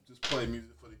just play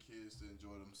music for the kids to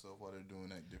enjoy themselves while they're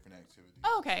doing different activities.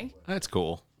 Oh, okay. That's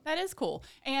cool. That is cool.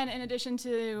 And in addition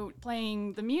to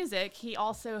playing the music, he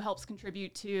also helps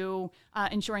contribute to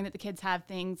ensuring that the kids have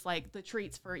things like the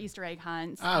treats for Easter egg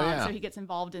hunts. Oh, yeah. So he gets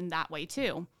involved in that way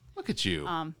too. Look at you.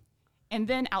 And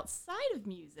then outside of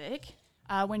music,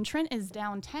 when Trent is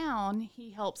downtown,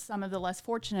 he helps some of the less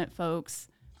fortunate folks,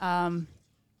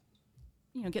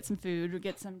 get some food or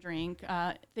get some drink,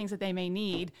 things that they may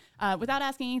need without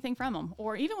asking anything from them,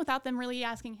 or even without them really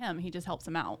asking him. He just helps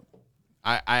them out.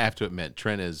 I have to admit,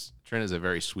 Trent is a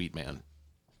very sweet man.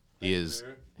 He is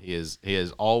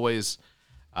always,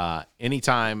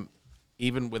 anytime,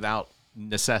 even without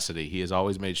necessity, he has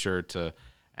always made sure to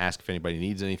ask if anybody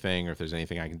needs anything or if there's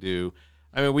anything I can do.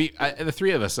 I mean, the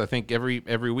 3 of us, I think every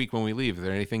week when we leave, if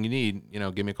there's anything you need,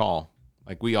 give me a call.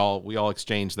 Like we all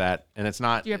exchange that, and it's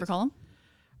not. Do you ever call him?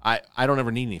 I don't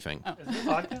ever need anything. Oh. Is it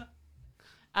vodka?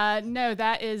 No,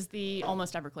 that is the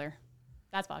almost Everclear.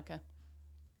 That's vodka.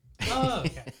 Oh,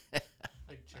 okay.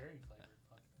 Like cherry flavored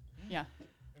vodka. Yeah.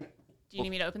 Do you need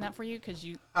me to open that for you? Because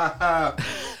you. Ha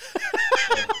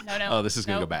No. Oh, this is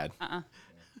gonna Nope. go bad.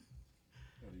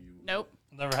 Nope.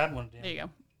 Never had one. There you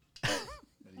go.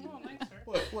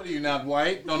 What are you not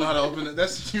white? Don't know how to open it.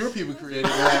 That's your people created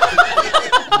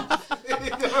that.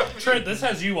 Trent, this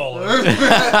has you all over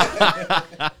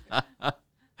it. All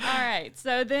right.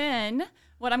 So then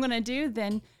what I'm going to do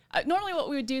then, normally what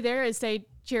we would do there is say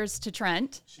cheers to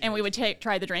Trent, and we would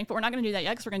try the drink, but we're not going to do that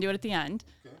yet because we're going to do it at the end.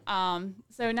 Okay.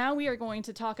 So now we are going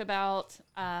to talk about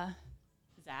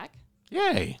Zach.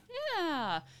 Yay.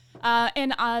 Yeah.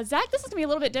 And Zach, this is going to be a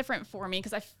little bit different for me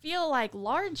because I feel like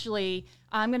largely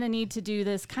I'm going to need to do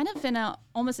this kind of in a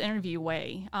almost interview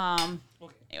way,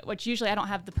 which usually I don't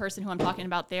have the person who I'm talking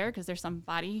about there because there's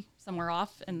somebody somewhere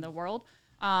off in the world.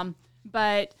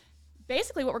 But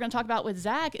basically what we're going to talk about with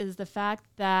Zach is the fact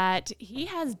that he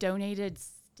has donated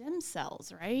stem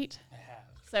cells, right? I have.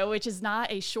 So which is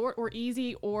not a short or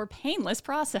easy or painless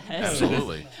process.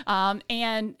 Absolutely.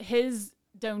 And his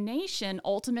donation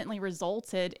ultimately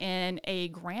resulted in a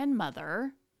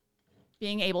grandmother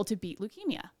being able to beat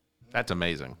leukemia. That's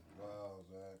amazing.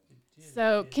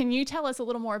 So can you tell us a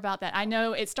little more about that? I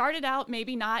know it started out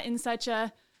maybe not in such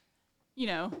a,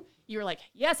 you were like,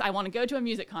 yes, I want to go to a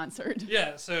music concert.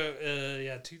 Yeah, so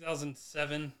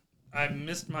 2007, I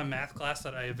missed my math class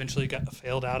that I eventually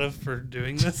failed out of for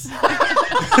doing this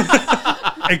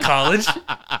in college.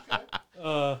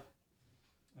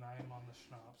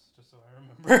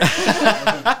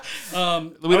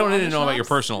 We don't need to know about your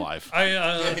personal life.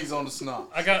 He's on the snob.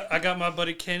 I got my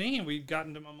buddy Kenny, and we got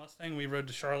into my Mustang. We rode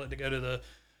to Charlotte to go to the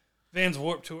Vans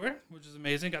Warped Tour, which is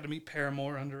amazing. Got to meet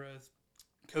Paramore, Under Oath,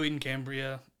 Coheed and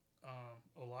Cambria,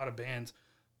 a lot of bands.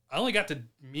 I only got to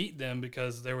meet them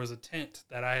because there was a tent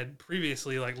that I had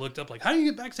previously looked up, how do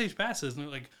you get backstage passes? And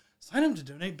they're like, sign up to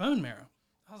donate bone marrow.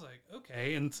 I was like,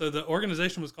 okay. And so the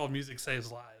organization was called Music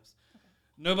Saves Lives.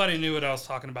 Nobody knew what I was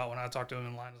talking about when I talked to them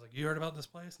in line. I was like, you heard about this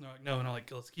place? And they're like, no. And I'm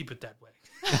like, let's keep it that way.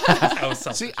 I was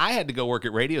selfish. See, I had to go work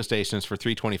at radio stations for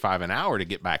 $3.25 an hour to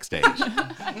get backstage.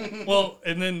 Well,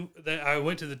 and then I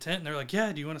went to the tent, and they're like,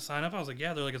 yeah, do you want to sign up? I was like,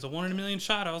 yeah. They're like, it's a 1 in a million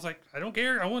shot. I was like, I don't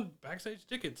care. I want backstage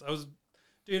tickets. I was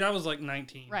like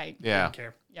 19. Right. Yeah. Didn't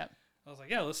care. Yep. I was like,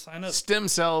 yeah, let's sign up. Stem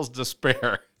cells to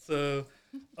spare. So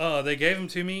they gave them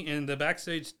to me, and the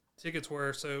backstage tickets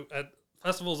were, so at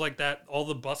festivals like that, all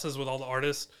the buses with all the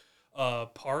artists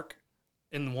park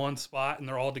in one spot, and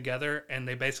they're all together, and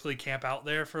they basically camp out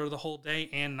there for the whole day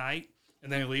and night,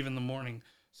 and then they leave in the morning.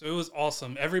 So it was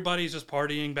awesome. Everybody's just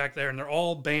partying back there, and they're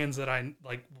all bands that I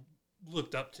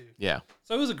looked up to. Yeah.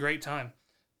 So it was a great time.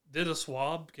 Did a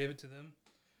swab, gave it to them.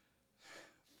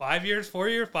 5 years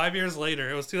later,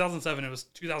 it was 2007. It was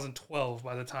 2012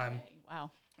 by the time.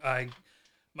 Wow.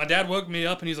 My dad woke me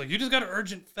up, and he's like, you just got an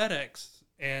urgent FedEx.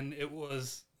 And it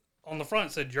was on the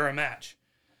front, it said, you're a match.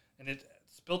 And it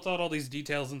spelled out all these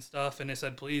details and stuff. And it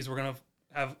said, please, we're going to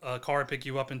have a car pick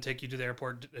you up and take you to the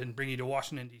airport and bring you to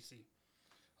Washington, D.C. I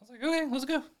was like, okay, let's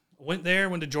go. Went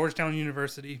to Georgetown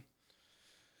University.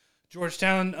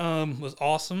 Georgetown was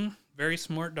awesome. Very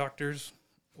smart doctors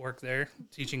work there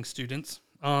teaching students.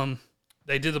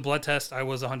 They did the blood test. I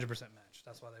was 100% matched.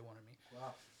 That's why they wanted me.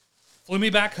 Wow. Flew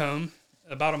me back home.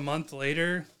 About a month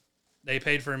later, they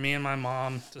paid for me and my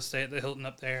mom to stay at the Hilton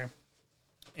up there.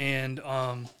 And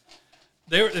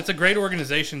it's a great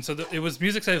organization. So it was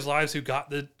Music Saves Lives who got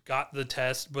the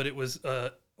test, but it was an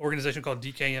organization called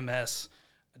DKMS.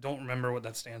 I don't remember what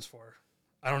that stands for.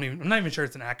 I'm not even sure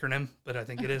it's an acronym, but I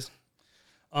think it is.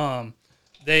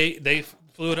 They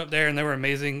flew it up there, and they were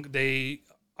amazing.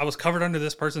 I was covered under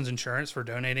this person's insurance for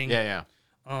donating. Yeah.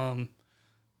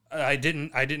 I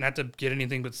didn't have to get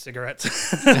anything but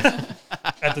cigarettes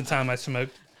at the time I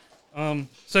smoked.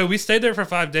 So we stayed there for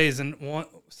 5 days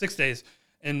 6 days,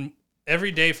 and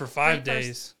every day for 5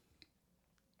 days.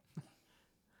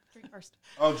 Drink first.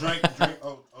 Oh, drink.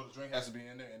 Oh, the drink has to be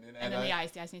in there, and then the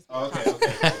ice. The ice needs to be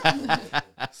okay.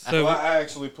 So I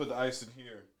actually put the ice in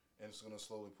here, and it's gonna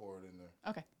slowly pour it in there.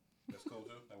 Okay. That's cool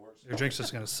too. That works. Your drink's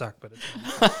just gonna suck, but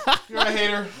it's you're a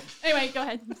hater. Anyway, go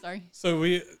ahead. I'm sorry. So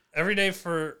every day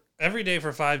for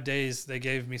 5 days they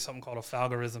gave me something called a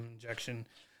falgarism injection,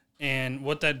 and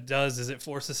what that does is it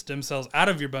forces stem cells out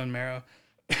of your bone marrow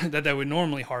that they would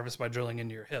normally harvest by drilling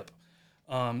into your hip.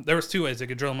 There was 2 ways they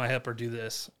could drill in my hip or do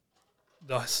this.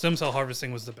 The stem cell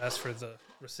harvesting was the best for the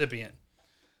recipient.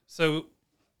 So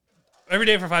every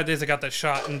day for 5 days I got that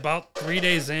shot, and about 3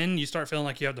 days in you start feeling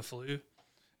like you have the flu.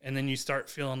 And then you start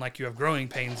feeling like you have growing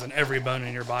pains in every bone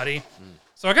in your body.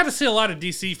 So I got to see a lot of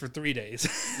DC for 3 days.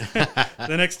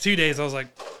 The next 2 days, I was like,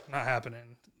 not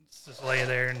happening. Let's just lay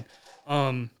there.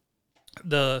 And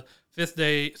the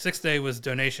 6th day was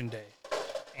donation day.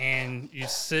 And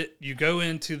you go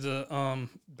into the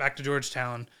back to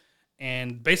Georgetown,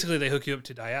 and basically they hook you up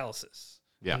to dialysis.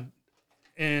 Yeah.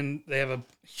 And they have a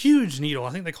huge needle.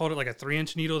 I think they called it like a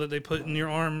 3-inch needle that they put in your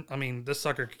arm. I mean, this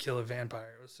sucker could kill a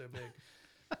vampire. It was so big.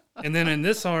 And then in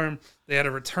this arm, they had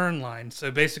a return line. So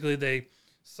basically, they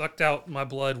sucked out my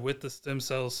blood with the stem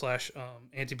cells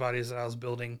 / antibodies that I was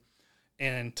building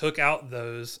and took out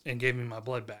those and gave me my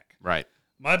blood back. Right.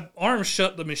 My arm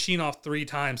shut the machine off 3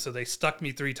 times, so they stuck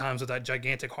me 3 times with that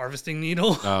gigantic harvesting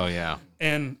needle. Oh, yeah.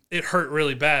 And it hurt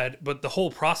really bad, but the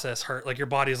whole process hurt. Like, your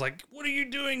body's like, what are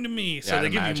you doing to me? So Yeah, they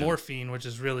I'd give imagine. you morphine, which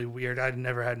is really weird. I'd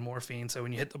never had morphine, so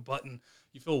when you hit the button,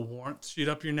 you feel warmth shoot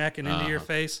up your neck and into your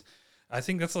face. I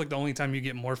think that's like the only time you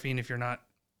get morphine if you're not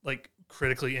like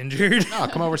critically injured. Oh,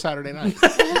 come over Saturday night.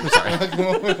 I'm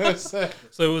sorry.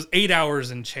 So it was 8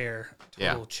 hours in chair,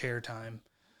 total Yeah. chair time.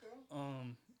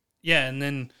 Yeah, and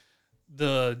then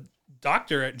the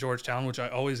doctor at Georgetown, which I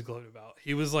always gloat about,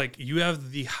 he was like, you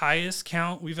have the highest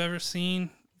count we've ever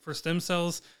seen for stem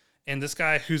cells. And this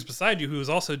guy who's beside you, who is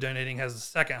also donating, has the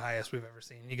second highest we've ever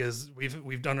seen. He goes,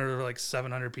 we've done over like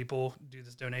 700 people do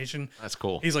this donation. That's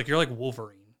cool. He's like, you're like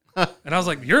Wolverine. And I was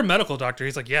like, you're a medical doctor.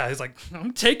 He's like, yeah. He's like,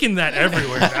 I'm taking that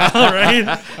everywhere now, right?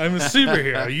 I'm a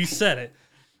superhero. You said it.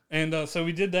 And so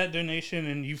we did that donation,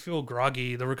 and you feel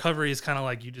groggy. The recovery is kind of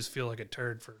like you just feel like a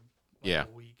turd for a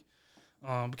week.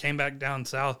 Came back down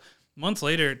south. Months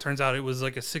later, it turns out it was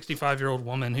like a 65-year-old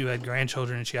woman who had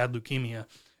grandchildren, and she had leukemia.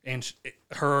 And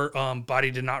her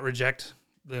body did not reject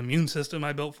the immune system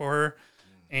I built for her.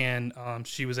 And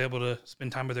she was able to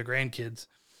spend time with her grandkids.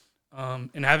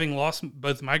 And having lost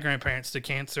both my grandparents to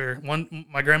cancer,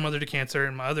 my grandmother to cancer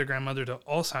and my other grandmother to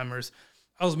Alzheimer's,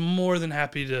 I was more than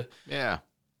happy to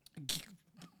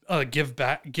give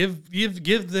back,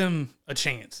 give them a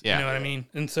chance. Yeah. You know what I mean?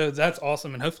 And so that's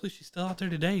awesome. And hopefully she's still out there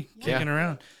today kicking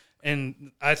around.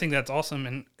 And I think that's awesome.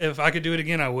 And if I could do it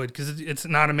again, I would, because it's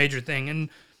not a major thing. And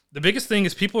the biggest thing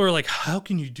is people are like, how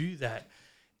can you do that?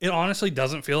 It honestly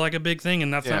doesn't feel like a big thing.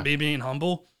 And that's not me being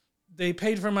humble. They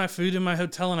paid for my food in my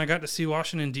hotel, and I got to see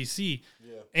Washington, D.C.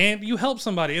 Yeah. And you help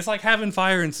somebody. It's like having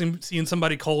fire and seeing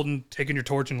somebody cold and taking your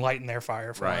torch and lighting their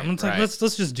fire for them. It's like, let's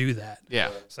just do that.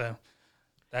 Yeah. So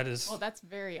that is. Well, that's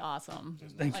very awesome.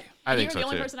 Thank you. I think you're so, the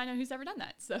only too. person I know who's ever done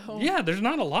that. So Yeah, there's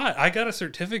not a lot. I got a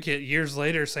certificate years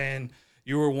later saying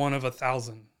you were one of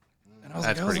 1,000. And I was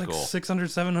That's like, I was pretty like cool.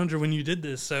 600, 700 when you did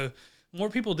this. So more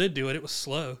people did do it. It was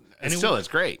slow. And it's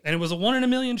great. And it was a 1 in a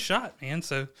million shot, man.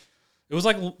 So it was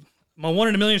like my 1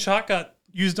 in a million shot got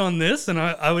used on this, and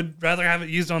I would rather have it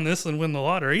used on this than win the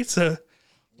lottery. So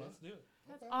let's do it.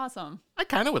 that's awesome. I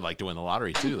kind of would like to win the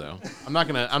lottery too, though. I'm not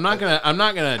gonna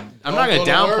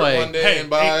downplay. One day and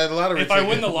buy the lottery if I win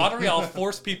ticket. the lottery, I'll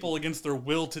force people against their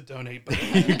will to donate. But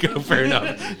You go, fair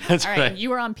enough. That's All right, you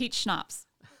were on peach schnapps.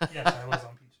 yes, I was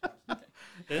on peach.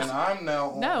 And I'm now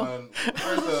on. No.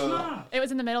 Where's the It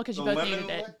was in the middle because you both lemon needed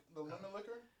it. the lemon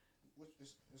liquor?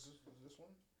 Is this one?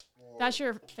 Or- That's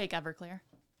your fake Everclear.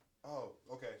 Oh,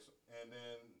 okay. So, and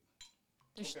then.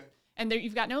 There's- Okay. And there,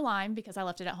 you've got no lime because I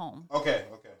left it at home. Okay.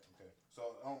 So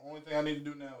only thing I need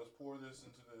to do now is pour this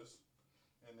into this,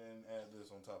 and then add this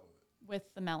on top of it. With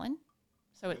the melon,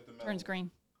 so With it the melon. turns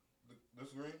green. This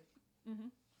green? Mm-hmm.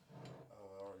 Oh, I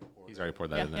already poured He's it. already poured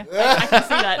that in there. I can see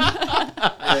that.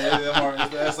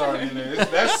 That's already in there.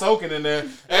 That's soaking in there.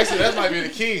 Actually, that might be the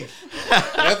key.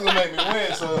 That's gonna make me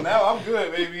win. So now I'm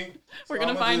good, baby. We're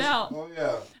gonna find out. Oh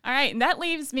yeah. All right, and that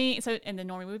leaves me. So, and then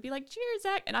Normie would be like, "Cheers,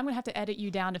 Zach," and I'm gonna have to edit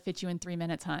you down to fit you in 3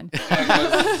 minutes, hun.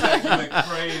 That's like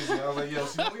crazy. I was like, yo,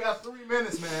 see, we got 3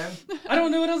 minutes, man. I don't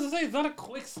know what else to say. It's not a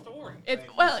quick story.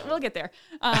 Well, we'll get there.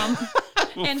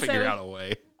 We'll and figure so, out a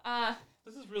way.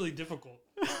 This is really difficult.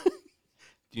 Do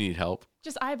you need help?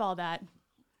 just eyeball that.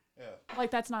 Yeah.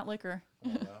 Like that's not liquor.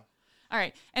 Come on now. All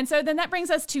right, and so then that brings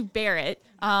us to Barrett.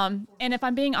 And if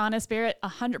I'm being honest, Barrett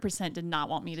 100% did not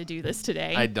want me to do this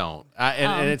today. I don't.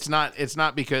 And it's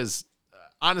not because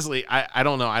honestly, I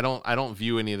don't know. I don't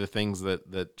view any of the things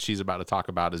that she's about to talk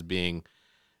about as being,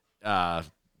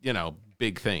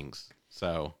 big things.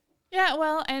 So Yeah,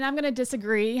 well, and I'm going to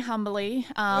disagree humbly.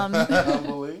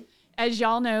 Humbly. As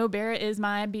y'all know, Barrett is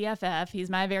my BFF. He's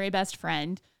my very best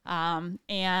friend. And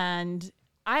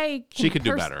I can she could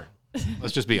do better.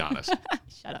 Let's just be honest.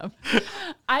 Shut up.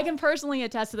 I can personally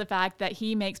attest to the fact that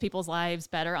he makes people's lives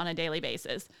better on a daily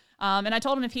basis. And I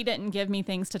told him if he didn't give me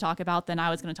things to talk about, then I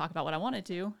was going to talk about what I wanted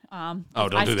to.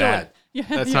 Don't do that.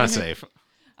 That's not safe.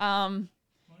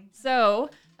 So,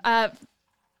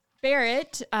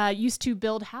 Barrett used to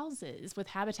build houses with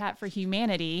Habitat for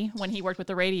Humanity when he worked with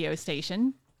the radio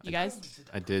station. You guys,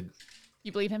 I did.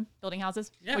 you believe him building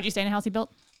houses? Yeah. Would you stay in a house he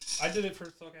built? I did it for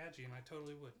Salkahatchee, and I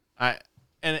totally would.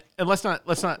 And let's not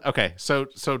okay. So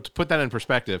to put that in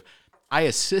perspective, I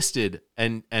assisted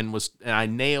and I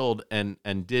nailed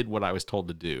and did what I was told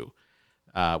to do.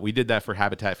 We did that for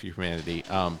Habitat for Humanity.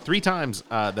 3 times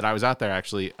that I was out there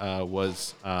actually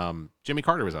was Jimmy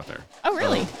Carter was out there. Oh,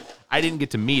 really? I didn't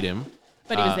get to meet him,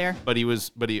 But he was there.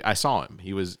 But I saw him.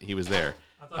 He was there.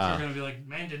 I thought you were gonna be like,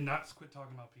 man, did not quit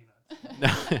talking about peanuts.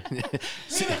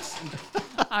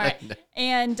 All right.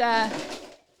 And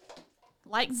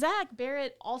like Zach,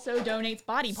 Barrett also donates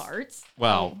body parts.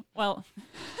 Well,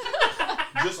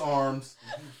 Just arms.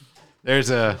 there's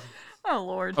a oh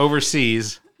Lord.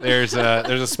 overseas. There's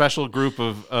a special group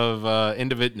of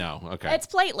individual. No, okay. It's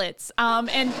platelets.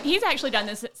 And he's actually done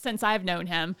this since I've known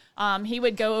him. He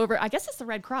would go over, I guess it's the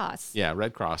Red Cross. Yeah,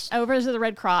 Red Cross. Over to the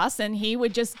Red Cross, and he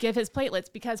would just give his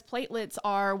platelets because platelets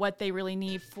are what they really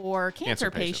need for cancer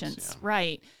patients. Yeah.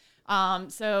 Right.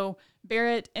 So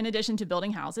Barrett, in addition to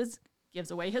building houses,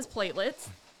 gives away his platelets.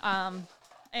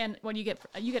 And when you get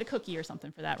a cookie or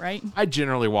something for that, right? I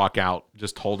generally walk out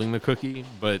just holding the cookie,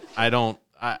 but I don't.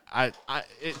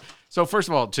 So first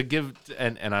of all, to give,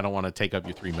 and I don't want to take up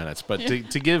your 3 minutes, but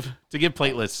to give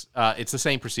platelets, it's the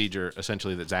same procedure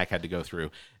essentially that Zach had to go through,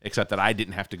 except that I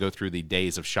didn't have to go through the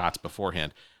days of shots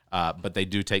beforehand. But they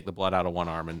do take the blood out of one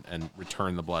arm and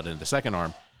return the blood into the second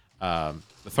arm.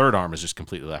 The third arm is just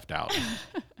completely left out.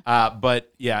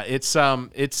 But yeah, it's not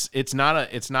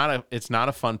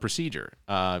a fun procedure.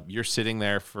 You're sitting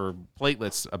there for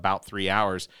platelets about 3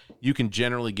 hours. You can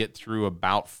generally get through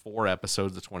about 4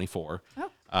 episodes of 24,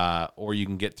 or you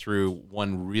can get through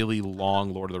one really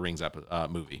long Lord of the Rings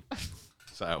movie.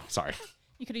 So sorry,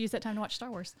 You could have used that time to watch Star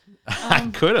Wars. I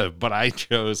could have, but I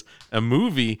chose a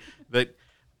movie that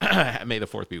May the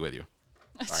 4th be with you.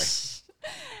 Sorry.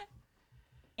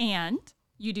 And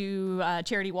you do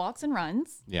charity walks and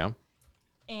runs. Yeah.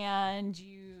 And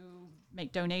you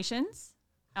make donations.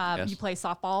 Yes. You play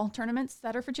softball tournaments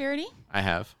that are for charity. I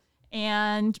have.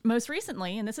 And most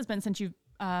recently, and this has been since you've,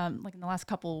 like in the last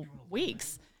couple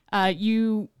weeks,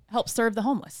 you help serve the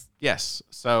homeless. Yes.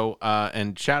 So,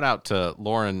 and shout out to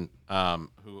Lauren,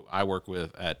 who I work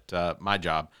with at my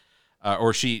job,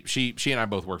 or she and I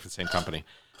both work for the same company.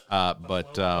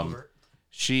 But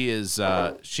she is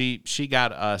she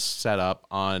got us set up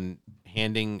on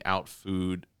handing out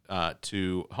food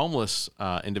to homeless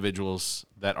individuals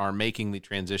that are making the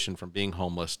transition from being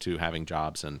homeless to having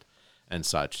jobs and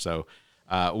such. So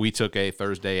we took a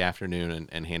Thursday afternoon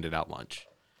and handed out lunch.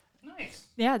 Nice.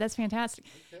 Yeah, that's fantastic.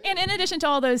 And in addition to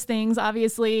all those things,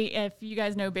 obviously, if you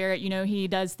guys know Barrett, you know he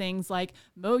does things like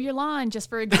mow your lawn just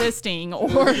for existing, or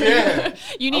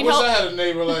you need help. I had a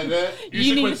neighbor like that. You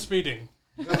should quit speeding.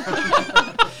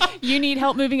 You need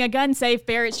help moving a gun safe.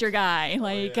 Barrett's your guy.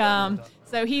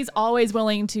 So he's always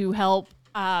willing to help.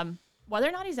 Whether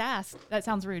or not he's asked, that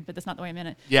sounds rude, but that's not the way I meant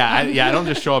it. Yeah, I don't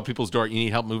just show up people's door. You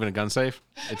need help moving a gun safe?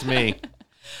 It's me.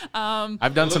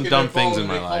 I've done some dumb things in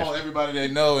my life. Call everybody they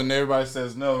know, and everybody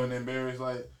says no, and then Barry's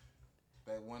like,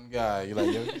 that one guy. You're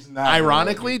like, yo, he's not.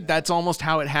 Ironically, that's almost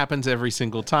how it happens every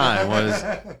single time. Was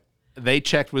they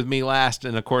checked with me last,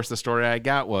 and of course the story I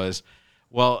got was,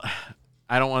 well,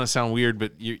 I don't want to sound weird,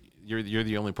 but you're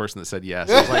the only person that said yes.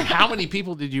 I was like, how many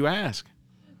people did you ask?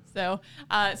 So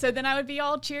then I would be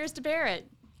all cheers to Barrett.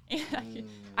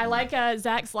 I like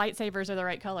Zach's lightsabers are the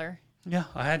right color. Yeah,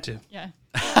 I had to. Yeah.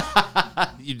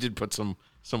 You did put some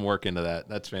work into that.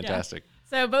 That's fantastic. Yeah.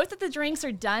 So both of the drinks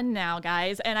are done now,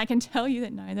 guys, and I can tell you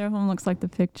that neither of them looks like the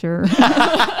picture.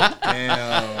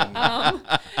 Damn.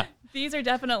 These are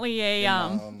definitely a. Do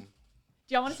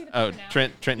y'all want to see the picture now?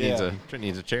 Trent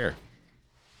needs a chair.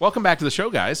 Welcome back to the show,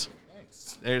 guys.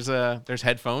 Thanks. There's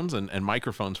headphones and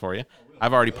microphones for you.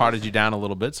 I've already potted you down a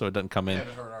little bit so it doesn't come in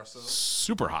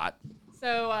super hot.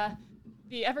 So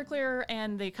the Everclear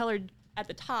and the colored at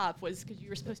the top was because you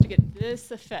were supposed to get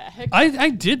this effect. I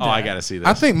did that. Oh, I got to see this.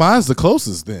 I think mine's the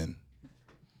closest then.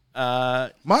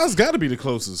 Mine's got to be the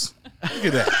closest. Look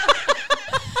at that.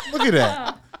 Look at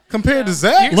that. Compared to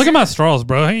Zach. Look at my straws,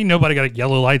 bro. Ain't nobody got a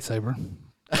yellow lightsaber.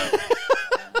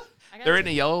 There isn't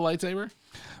a yellow lightsaber?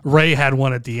 Ray had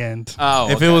one at the end. Oh,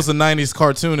 If it was a 90s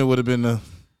cartoon, it would have been the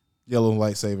yellow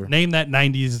lightsaber. Name that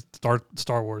 90s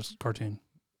Star Wars cartoon.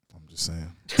 I'm just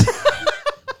saying.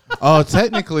 Oh,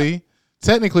 technically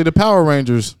the Power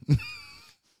Rangers.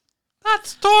 Not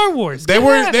Star Wars. They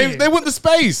Get they went to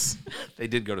space. They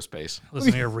did go to space.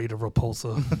 Listen here, Rita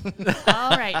Repulsa.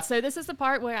 All right. So this is the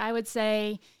part where I would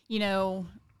say,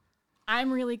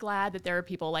 I'm really glad that there are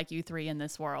people like you three in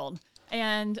this world.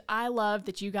 And I love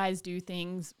that you guys do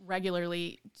things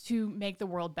regularly to make the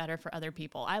world better for other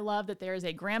people. I love that there is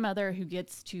a grandmother who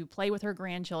gets to play with her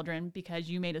grandchildren because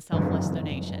you made a selfless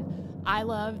donation. I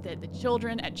love that the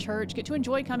children at church get to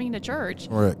enjoy coming to church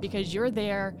because you're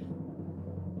there.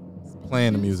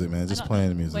 Playing the music, man. Just playing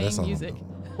the music. Playing That's all. music.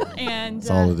 And That's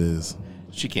all it is.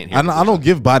 She can't hear. I don't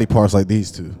give body parts like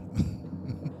these two.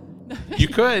 You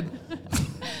could.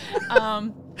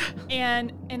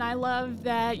 And I love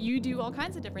that you do all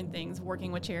kinds of different things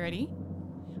working with charity.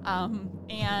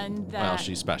 And that. Well,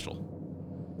 she's special.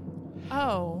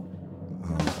 Oh.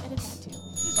 Edit that too.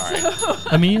 All right.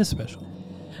 Amii is special.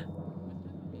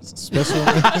 Special.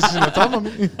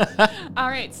 All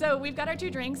right, so we've got our 2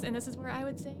 drinks, and this is where I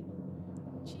would say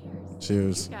cheers.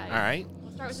 Cheers. All right.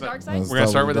 We'll start with the dark side. We're gonna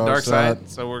start with the dark side.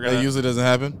 So we're gonna. That usually doesn't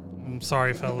happen. I'm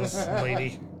sorry, fellas,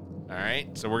 lady. All right.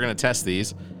 So we're gonna test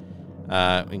these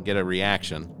and get a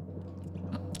reaction.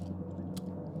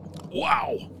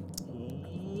 Wow.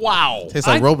 Wow. Tastes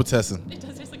like Robitussin. It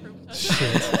does taste like room touch.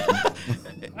 Shit.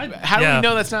 How do we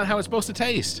know that's not how it's supposed to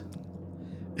taste?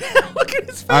 Look at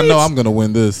his face. I know I'm gonna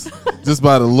win this just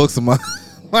by the looks of my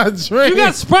drink. You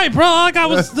got Sprite, bro. All I got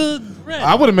was the red.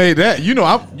 I would have made that. You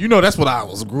know that's what I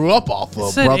grew up off It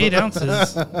of, said brother. 8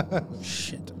 ounces.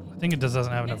 Shit. I think it just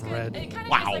doesn't have enough red. It kind of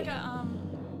Wow. tastes like a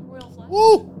royal flush.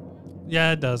 Woo!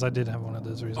 Yeah, it does. I did have one of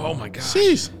those recently. Oh my gosh.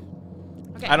 Jeez.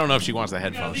 Okay. I don't know if she wants the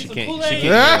headphones. She can't. Kool-Aid. She can't.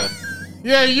 Yeah. hear the-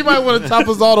 Yeah, you might want to top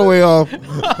us all the way off.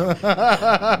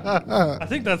 I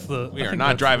think that's the. We are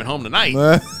not driving home tonight.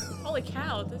 Holy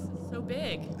cow, this is so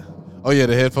big. Oh yeah,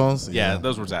 the headphones. Yeah,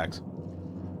 those were Zach's.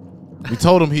 We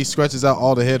told him he stretches out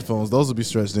all the headphones. Those will be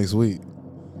stretched next week.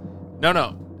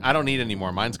 No, I don't need any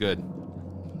more. Mine's good.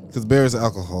 Because Bear's an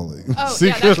alcoholic. Oh,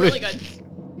 yeah, that's really good.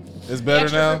 It's better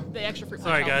now. The extra fruit.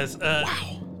 Sorry, punch guys.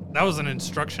 Wow. That was an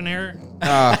instruction error.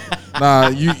 Nah.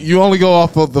 You only go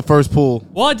off of the first pull.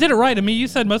 Well, I did it right. I mean, you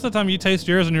said most of the time you taste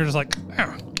yours and you're just like,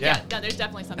 Yeah. Yeah, there's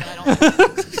definitely something I don't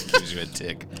like. She's a good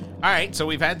tick. All right, so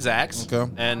we've had Zach's. Okay.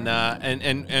 And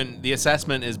the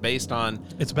assessment is based on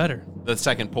it's better. the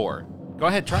second pour. Go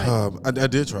ahead, try it. I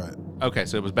did try it. Okay,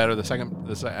 so it was better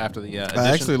after the addition? I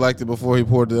actually liked it before he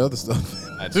poured the other stuff.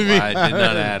 That's why I did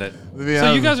not add it.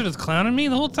 So you guys are just clowning me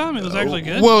the whole time? It was actually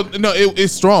good? Well, no,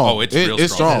 it's strong. Oh, it's real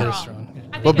strong. It It is is strong.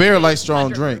 I think But Bear it's likes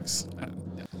strong 100 drinks.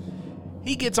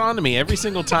 He gets on to me every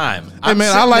single time. Hey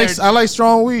man, I like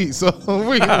strong weed, so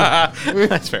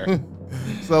That's fair.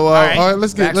 So all right,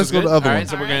 let's go to the other All one. right,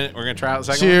 so we're gonna try out the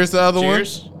second Cheers to the other one.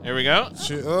 Cheers. Here we go.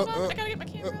 Oh, I gotta get my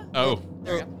camera. Oh,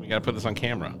 we gotta put this on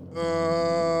camera.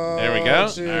 There we go.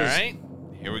 Cheers. All right,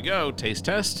 here we go. Taste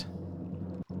test.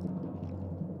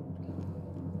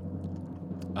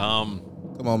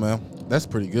 Come on, man. That's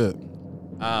pretty good.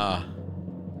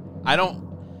 I don't.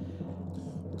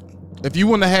 If you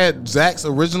wouldn't have had Zach's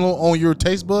original on your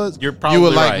taste buds, You're probably you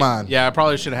would right. like mine. Yeah, I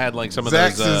probably should have had like some of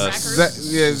Zach's those.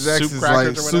 is Zach's soup is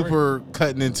crackers like or whatever. super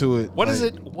cutting into it. What is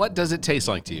like, it? What does it taste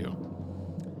like to you?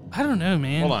 I don't know,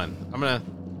 man. Hold on, I'm gonna.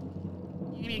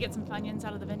 You need me to get some Funyuns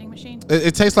out of the vending machine?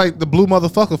 It tastes like the blue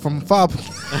motherfucker from Fob.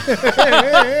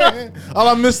 All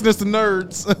I'm missing is the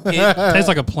nerds. Tastes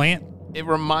like a plant. It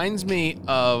reminds me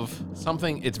of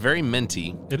something. It's very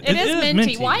minty. It is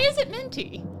minty. Why is it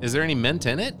minty? Is there any mint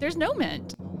in it? There's no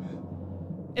mint.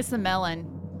 It's the melon.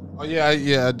 Oh yeah, I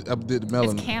did the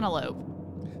melon. It's cantaloupe.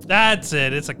 That's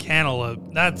it. It's a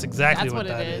cantaloupe. That's exactly That's what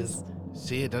what that it is.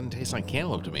 See, it doesn't taste like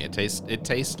cantaloupe to me. It tastes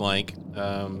like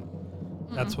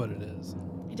That's what it is.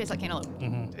 It tastes like cantaloupe.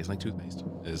 tastes like toothpaste.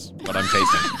 Is what I'm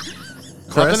tasting.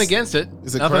 Crest? Nothing against it.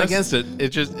 Is it Nothing Crest? against it. It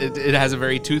just it has a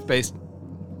very toothpastey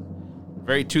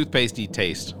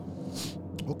taste.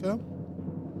 Okay.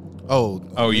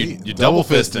 Oh, you double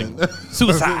fisting.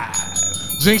 Suicide.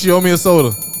 Jinx, you owe me a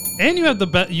soda. And you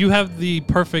have the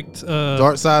perfect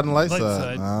Dark side and light Light side.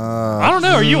 side. Ah. I don't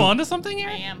know. Are you onto something here?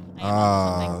 I am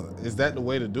on something. Is that the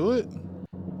way to do it?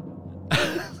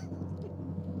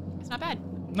 It's not bad.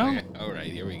 No. Okay, all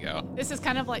right, here we go. This is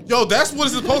kind of like Yo, that's what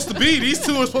it's supposed to be. These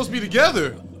two are supposed to be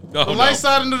together. Oh, The light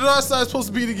side and the dark side are supposed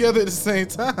to be together at the same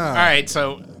time. All right,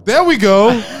 so There we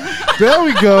go. There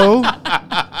we go.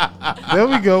 There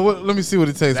we go. Let me see what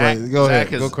it tastes like. Go ahead.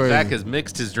 Go crazy. Zach has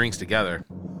mixed his drinks together.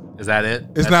 Is that it?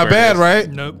 It's That's not where it bad, is? right?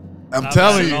 Nope. I'm Not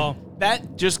telling bad you. at all.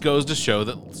 That just goes to show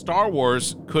that Star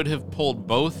Wars could have pulled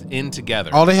both in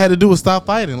together. All they had to do was stop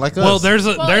fighting, like us. Well, there's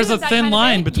Well, a it is that thin kind of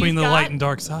line thing. between You've the light got and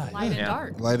dark side. light Yeah. and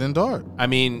dark. light and dark. I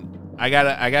mean, I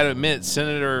gotta admit,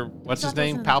 Senator, what's his Stop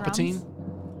name, listening to Palpatine? drums?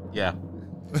 Yeah.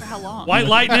 For how long? White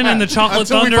lightning and the chocolate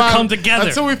Until we thunder find- come together.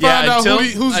 Until we find Yeah, out until-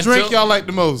 whose drink until- y'all like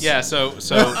the most. Yeah. So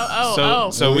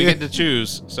Oh. we get to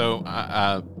choose. So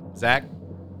Zach,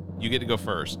 you get to go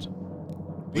first.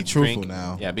 Be Which truthful drink-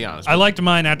 now. Yeah, be honest. I liked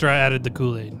mine after I added the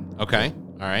Kool-Aid. Okay.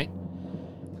 All right.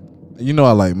 You know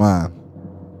I like mine.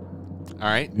 All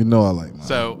right. You know I like mine.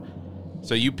 So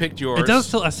you picked yours. It does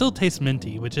still. I still taste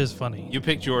minty, which is funny. You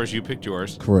picked yours. You picked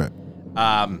yours. Correct.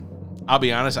 I'll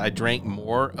be honest. I drank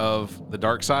more of the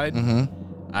dark side.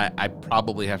 Mm-hmm. I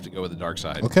probably have to go with the dark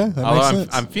side. Okay, that Although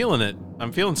makes sense. I'm feeling it.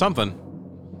 I'm feeling something.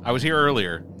 I was here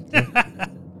earlier,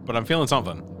 but I'm feeling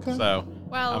something. So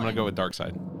Well, I'm gonna go with dark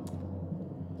side.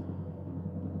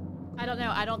 I don't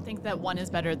know. I don't think that one is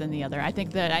better than the other. I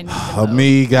think that I need to vote.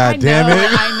 Me, goddamn it!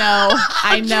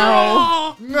 I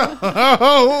know.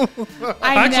 No,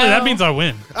 Actually, that means I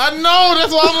win. I know.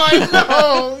 That's why I'm like,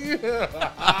 no. Yeah.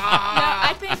 No,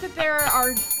 I think that there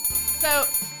are. So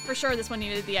for sure, this one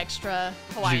needed the extra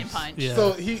Hawaiian Juice. punch. Yeah.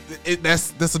 So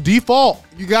that's a default.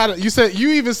 You got it. You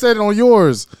even said it on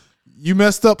yours. You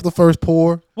messed up the first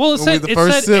pour. Well, it said, the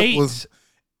first sip 8 was.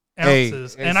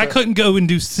 ounces, Hey, and I so- couldn't go and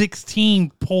do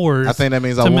 16 pours. I think that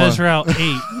means I to won. measure out 8.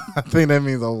 I think that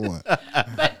means I won.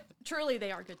 But truly,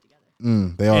 they are good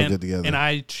together. They are and, good together. And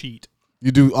I cheat.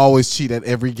 You do always cheat at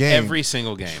every game. Every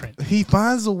single game. He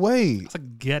finds a way. It's a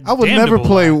get I would never damnable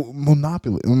play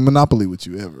lie. Monopoly with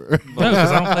you ever. No,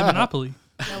 because I don't play Monopoly.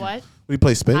 You know what? We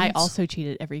play spades. I also cheat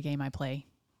at every game I play.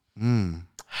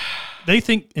 They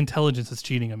think intelligence is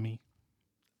cheating on me.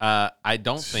 I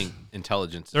don't think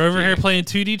intelligence. They're is over here cheating. playing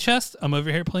 2D chess. I'm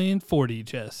over here playing 4D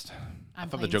chess. I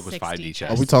thought the joke was 5D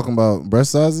chess. Are we talking about breast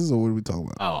sizes or what are we talking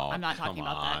about? Oh, I'm not talking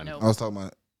come about that. on. No. I was talking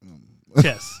about.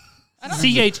 Chess.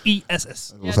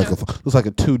 CHESS. Looks like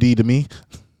a 2D to me.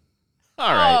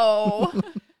 All right. Oh,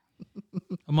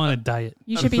 I'm on a diet.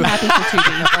 you should be happy for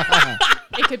 2D.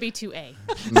 It could be 2A.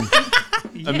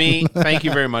 Amii, thank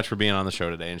you very much for being on the show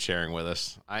today and sharing with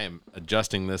us. I am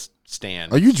adjusting this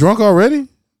stand. Are you drunk already?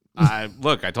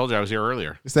 Look, I told you I was here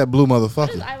earlier. It's that blue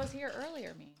motherfucker. I was here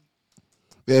earlier, mean.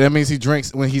 Yeah, that means he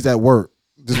drinks when he's at work.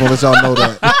 Just want to let y'all know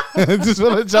that. Just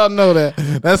want to let y'all know that.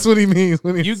 That's what he means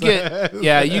when he You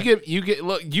get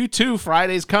look, you too,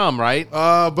 Fridays come, right?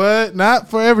 but not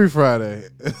for every Friday.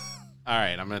 All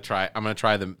right, I'm gonna try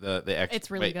the extra.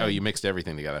 It's really wait, good. Oh, you mixed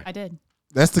everything together. I did.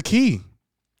 That's the key.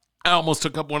 I almost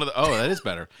took up one of the. Oh, that is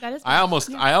better. That is I better. almost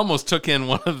Yeah. I almost took in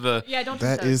one of the. Yeah, don't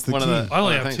That do is the One of key. the- I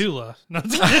only Oh, have thanks. 2 left. No,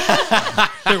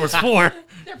 there was 4.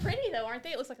 They're pretty though, aren't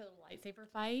they? It looks like a little lightsaber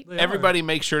fight. Everybody,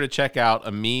 make sure to check out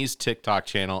Amii's TikTok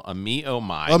channel, Amii Oh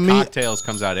My. Amii- Cocktails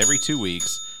comes out every 2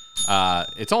 weeks.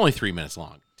 It's only 3 minutes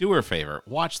long. Do her a favor,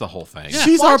 watch the whole thing.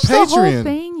 She's Watch our the Patreon. whole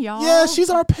thing, y'all. Yeah, she's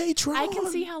our patron. I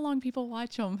can see how long people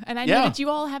watch them, and I know Yeah. that you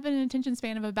all have an attention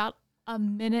span of about a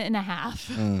minute and a half.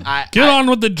 Get on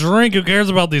with the drink. Who cares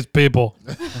about these people?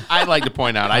 I'd like to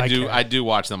point out, I I do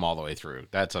watch them all the way through.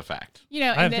 That's a fact. You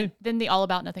know, I have and then the All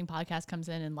About Nothing podcast comes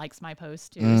in and likes my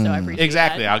post too. So I appreciate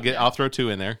Exactly. that. I'll throw 2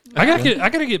 in there. I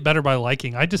gotta get better by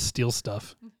liking. I just steal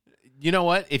stuff. You know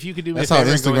what? If you could do me That's a how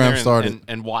favor and go in Instagram there started.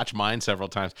 and watch mine several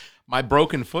times. My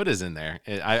broken foot is in there.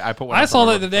 I put one. I up saw on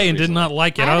my that broken today foot and did not recently.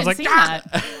 like it. I was like, seen "Ah!"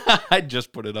 that. I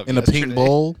just put it up in a pink yesterday.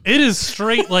 bowl. It is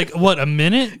straight like what, a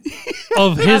minute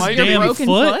of his Like your damn Broken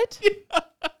foot?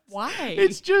 Why?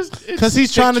 It's just Because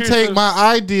he's trying to pictures take of- my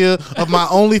idea of my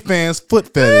OnlyFans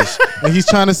foot fetish, and he's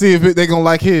trying to see if they're gonna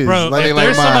like his. Bro, like if they like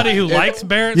there's mine. somebody who likes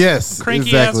Barrett's Yes, cranky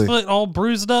exactly. ass foot all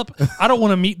bruised up, I don't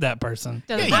want to meet that person.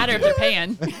 Doesn't you matter if do. they're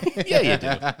paying. Yeah, you do.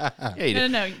 Yeah, you do.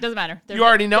 No, it doesn't matter. They're, You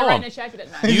already know they're writing them. a check, it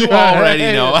doesn't matter. You already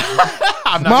know.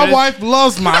 I'm not My gonna, wife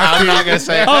loves my I'm feet. not gonna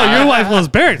say. Oh, your wife loves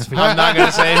Barrett's feet. I'm not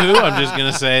gonna say who. I'm just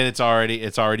gonna say it's already.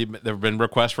 There have been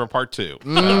requests for a part 2.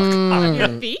 On your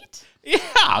feet? Yeah,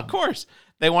 of course.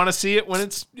 They want to see it when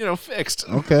it's fixed.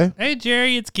 Okay. Hey,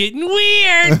 Jerry, it's getting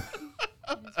weird.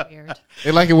 That's weird. They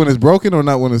like it when it's broken or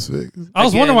not when it's fixed. I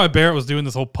was Again- wondering why Barrett was doing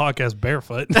this whole podcast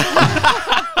barefoot.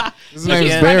 His name is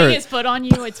Again- Rubbing Barrett. his foot on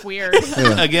you, it's weird.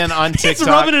 Again on He's TikTok.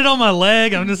 rubbing it on my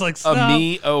leg. I'm just like, stop.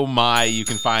 Amii Oh My. You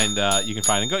can find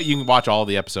and go. You can watch all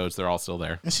the episodes. They're all still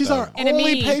there. And she's So- our And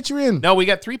only Amii. Patreon. No, we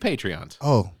got 3 Patreons.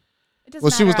 Oh, It doesn't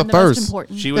Well, she was matter, the I'm most first.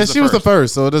 important. She yeah, was she was the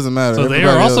first, so it doesn't matter. So they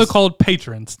Everybody are also else- called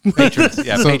patrons. patrons.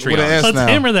 Yeah, So with an S Patreon. Let's now.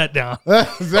 hammer that down.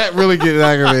 That really getting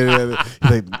aggravated at it.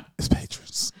 He's like, it's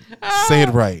patrons. Say it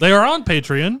right. They are on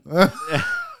Patreon.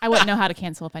 I wouldn't know how to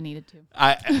cancel if I needed to.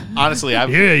 I honestly,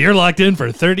 I've Yeah, you're locked in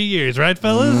for 30 years, right,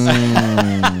 fellas?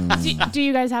 Do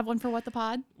you guys have one for What the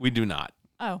Pod? we do not.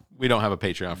 Oh, We don't have a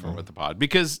Patreon for What the Pod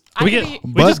because I We could get be,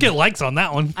 we But- just get likes on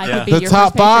that one. I Yeah. could be the your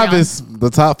top first Patreon. the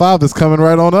top 5 is coming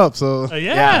right on up. So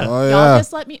Yeah. oh Y'all yeah.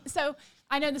 just let me. So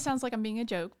I know this sounds like I'm being a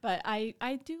joke, but I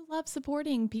do love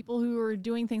supporting people who are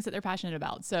doing things that they're passionate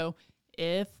about. So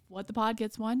if What the Pod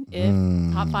gets one,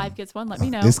 if Top 5 gets one, let me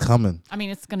know. It's coming. I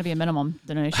mean, it's going to be a minimum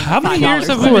donation. How many $5, years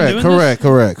have but- we been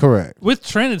doing Correct. With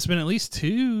Trent, it's been at least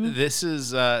 2. this is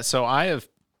so I have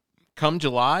come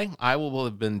July. I will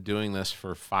have been doing this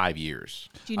for 5 years.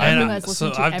 Do you know I who know. has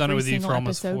listened So to I've done it every with you for single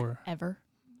almost episode 4. ever?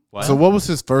 What? So what was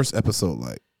his first episode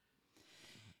like?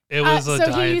 It was a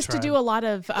So he used to diatribe. do a lot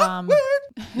of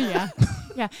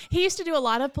yeah Yeah, he used to do a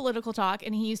lot of political talk,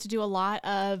 and he used to do a lot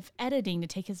of editing to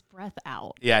take his breath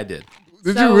out. Yeah, I did.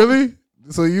 Did you really?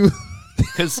 So you?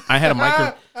 Because I had a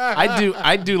micro.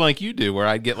 I do like you do, where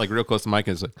I get like real close to the mic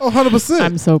and it's like, 100%.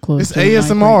 I'm so close. It's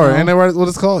ASMR, and they're what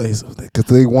it's called. Because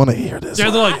they want to hear this. Yeah,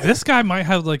 they're like, this guy might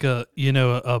have like a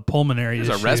pulmonary issue.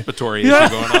 there's a respiratory issue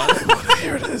going on. They want to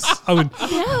hear this.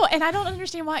 No, and I don't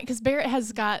understand why. Because Barrett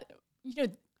has got,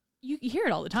 you hear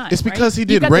it all the time. It's because right?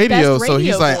 he did radio, so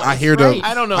he's like, voice, I hear right?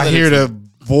 I don't know. I hear the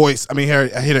voice. I hear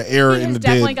the error He in has the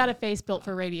definitely did. got a face built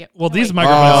for radio. Well, No, these wait.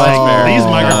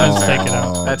 microphones take it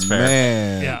out. That's fair.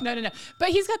 Man. Yeah. No. But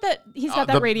he's got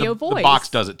that radio voice. The box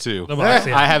does it too. The box,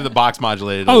 yeah. I have the box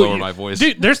modulated to lower my voice.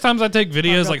 Dude, there's times I take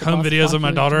videos, got like the home box videos of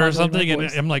my modulated daughter to or modulate something, my and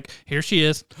voice. I'm like, here she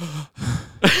is.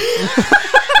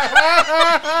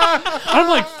 I'm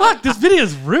like, fuck, this video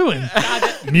is ruined.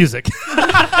 Music.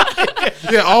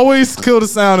 Yeah, always kill the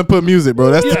sound and put music,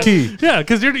 bro. That's the key. Yeah,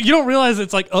 because you don't realize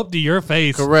it's like up to your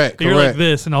face. Correct, You're like correct.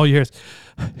 this, and all you hear is,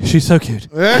 she's so cute.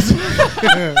 That's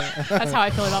how I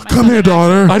feel about my Come son here, and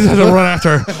daughter. I just had to run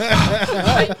after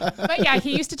her. But yeah,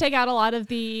 he used to take out a lot of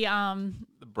the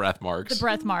Breath marks.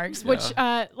 breath marks, which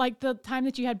like the time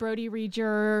that you had Brody read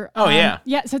your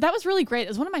yeah. so that was really great. It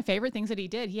was one of my favorite things that he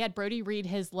did. He had Brody read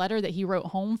his letter that he wrote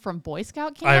home from Boy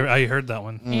Scout camp. I heard that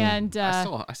one. And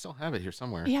I still have it here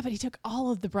somewhere. yeah, but he took all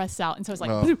of the breaths out, and so it was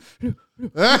like, Oh.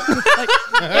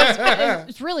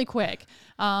 it's really quick.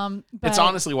 But It's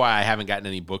honestly why I haven't gotten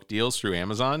any book deals through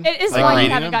Amazon. it is like why you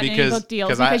reading haven't them, gotten any book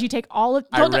deals because you take all of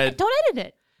don't edit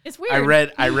it. It's weird.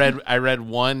 I read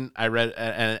one.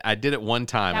 And I did it one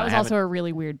time. That was also a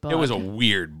really weird book. It was a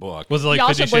weird book. Was it like Y'all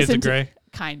 50 should Shades of listen to- Grey?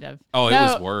 Kind of. Oh, it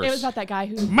was worse. It was about that guy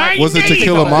who Was it To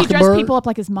Kill a he dressed Mockingbird? people up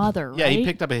like his mother. Yeah, he right?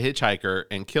 picked up a hitchhiker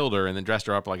and killed her, and then dressed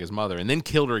her up like his mother, and then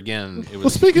killed her again. It was Well,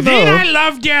 speaking Then I of,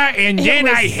 loved you, and It then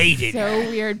was I hated so you.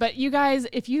 weird. But you guys,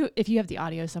 if you have the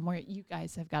audio somewhere, you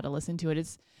guys have got to listen to it.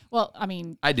 It's I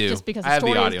mean, I do. just because I have the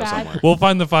the story audio is bad. somewhere. We'll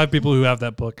find the 5 people who have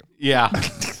that book. Yeah,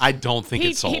 I don't think He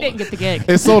it's sold. didn't get the gig.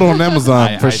 it's sold on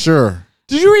Amazon for sure.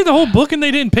 Did you read the whole book and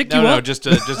they didn't pick you No, up? just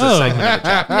a segment of a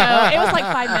chapter. No, it was like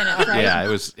 5 minutes, right? Yeah, it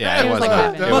was. Yeah, It it was was like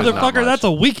not. that. It was not Motherfucker, much. that's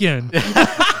a weekend.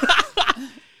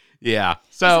 Yeah.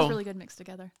 This So is really good mixed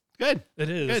together. good. It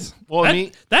is. Good. Well, That- I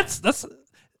mean, that's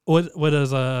what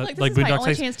is Like, this like is my Boondock only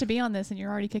Saints. chance to be on this, and you're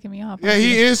already kicking me off. Yeah,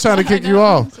 he is trying to kick I you know.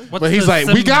 off. What's But he's the like,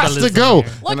 we got to symbolism go.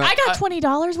 here? Look, I got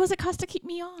 $20. What's it cost to keep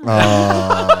me on?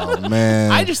 Oh,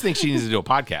 man. I just think she needs to do a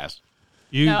podcast.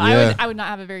 You, No, Yeah. I would not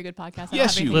have a very good podcast. I don't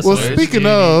Yes, have you anything would. to Well, say. Listen, speaking you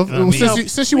of, need- I mean-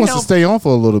 since she We wants to know. stay on for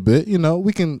a little bit,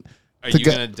 we can. Are to you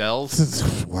get- gonna delve?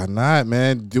 Why not,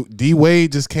 man? D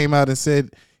Wade just came out and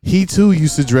said he too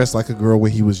used to dress like a girl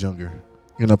when he was younger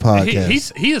in a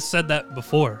podcast. he has said that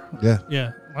before. Yeah.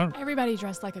 Yeah. I don't- Everybody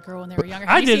dressed like a girl when they were younger.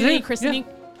 I Have you seen did any it, christening?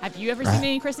 Have you ever seen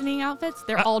any christening outfits?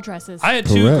 They're all dresses. I had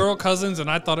 2 Correct. girl cousins, and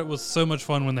I thought it was so much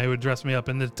fun when they would dress me up.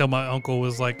 And until my uncle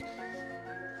was like,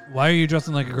 "Why are you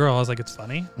dressing like a girl?" I was like, "It's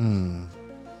funny.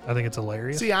 I think it's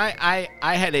hilarious." See, I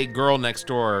had a girl next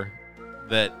door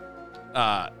that.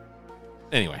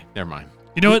 Anyway, never mind.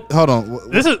 You know what? Hold on.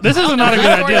 This is not a good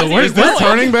idea. Is this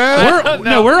turning bad?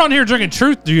 We're on here drinking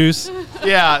truth juice.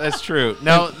 Yeah, that's true.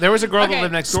 No, there was a girl that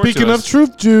lived next door Speaking to of us.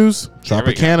 truth juice, There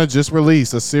we go. Tropicana just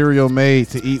released a cereal made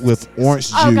to eat with orange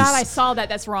juice oh God, I saw that.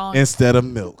 That's wrong. instead of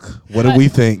milk. What do we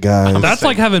think, guys? That's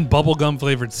like having bubblegum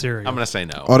flavored cereal. I'm gonna say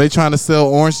no. Are they trying to sell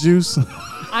orange juice?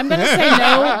 I'm gonna say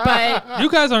no, but You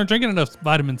guys aren't drinking enough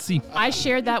vitamin C. I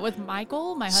shared that with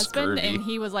Michael, my husband, Scurvy. and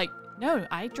he was like, "No,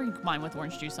 I drink mine with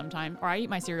orange juice sometimes, or I eat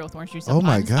my cereal with orange juice Oh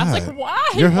sometimes." my I was God. like, "Why?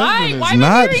 Your Why? husband is Why am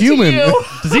not I doing human. to you?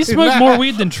 Does he smoke more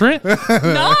weed than Trent? None.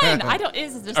 I don't.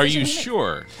 Is a Are decision you he makes.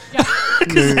 sure? Yeah,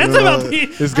 That's about the.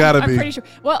 It's got to I'm be. pretty sure.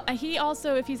 Well, he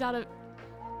also, if he's out of,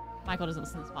 Michael doesn't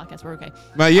listen to this podcast. We're okay.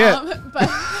 Not yet. But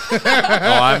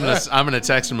Oh, I'm gonna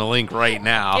text him a link right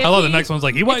now. If I love the he- next one's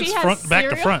like he if wipes he has front back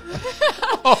to cereal-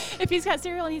 front. if he's got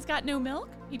cereal and he's got no milk,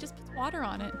 he just puts water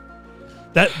on it.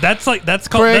 That's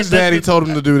called. Craig's that- daddy told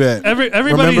him to do that.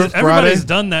 Everybody's Remember Friday?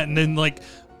 done that, and then like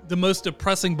the most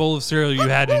depressing bowl of cereal you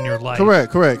had in your life.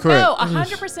 Correct. No,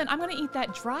 100%. I'm gonna eat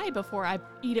that dry before I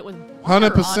eat it with water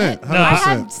 100%, on it. I 100%.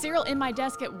 have cereal in my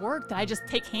desk at work that I just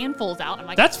take handfuls out. I'm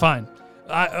like, That's fine.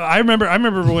 I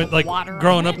remember when like Water on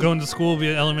growing up, it. going to school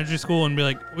via elementary school, and be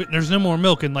like, "Wait, there's no more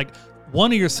milk," and like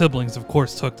one of your siblings, of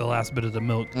course, took the last bit of the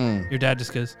milk. Your dad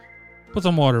just goes, "Put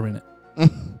some water in it."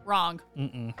 wrong.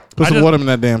 Put some just- water in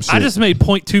that damn shit. I just made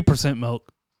 0.2% milk.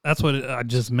 That's what I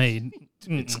just made.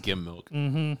 It's skim milk.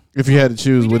 if you had to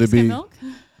choose, You would drink it be? skim milk?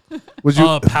 Would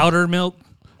you? Powdered milk.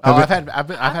 Oh, Have I've had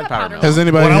powder powder milk. has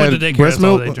anybody When I went had to daycare, breast that's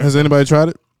all they milk? drink. Has anybody tried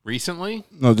it? Recently?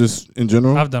 No, just in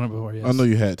general. I've done it before. Yes. I know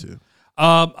you had to.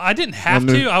 I didn't have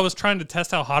to. I was trying to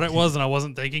test how hot it was, and I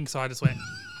wasn't thinking, so I just went.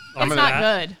 It's not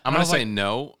good. I'm going to say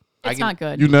no. It's not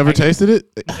good. You never tasted it?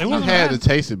 It You wasn't had bad. to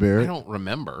taste it, I Barrett. don't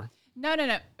remember. No.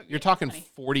 You're talking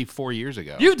 44 years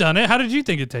ago. You've done it. How did you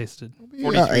think it tasted?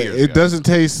 43 years It ago. doesn't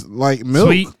taste like milk.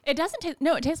 Sweet. It doesn't taste.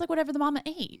 No, it tastes like whatever the mama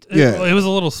ate. Yeah. It was a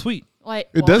little sweet. Like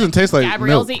It doesn't taste like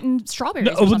Gabrielle's milk. eating strawberries.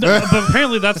 No, or something. but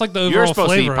apparently that's like the overall You're supposed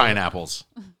flavor. to eat of it. pineapples.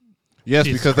 Yes,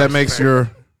 Jesus because that Christ, makes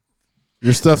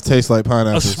your stuff taste like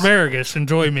pineapples. Asparagus.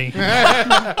 Enjoy me.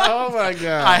 Oh my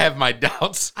god! I have my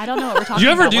doubts. I don't know what we're talking Do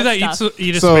you ever about. do What that? stuff?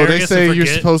 Eat So asparagus they say and you're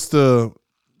forget? supposed to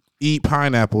eat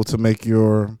pineapple to make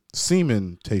your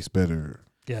semen taste better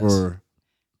Yes. for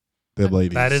the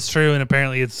ladies. That is true, and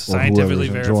apparently it's Or scientifically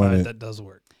whoever's enjoying verified it. that does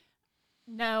work.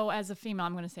 No, as a female,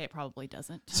 I'm going to say it probably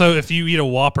doesn't. So if you eat a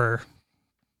Whopper,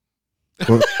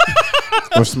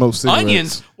 or smoke cigarettes.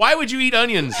 Onions? Why would you eat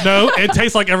onions? no, it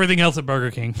tastes like everything else at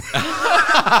Burger King.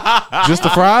 Just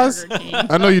the fries? Burger King.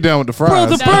 I know you're down with the Bro, fries.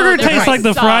 the No, burger they're tastes right. like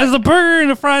the Suck. fries. The burger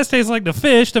and the fries taste like the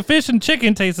fish. The fish and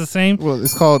chicken taste the same. Well,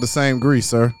 it's called the same grease,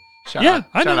 sir. Shout Yeah, out,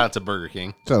 I shout know. out to Burger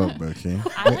King. Shut up, Burger King.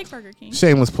 I like Burger King.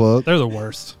 Shameless plug. They're the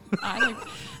worst.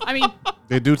 I mean,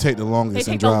 They do take the they longest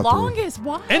take and the drive through. longest.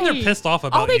 Why? And they're pissed off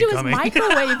about All they you do is coming.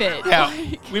 microwave it. Yeah,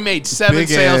 we made 7 Big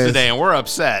sales ass. today, and we're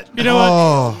upset. You know what?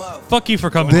 Oh, Fuck you for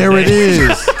coming there it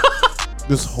today. is.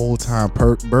 This whole time,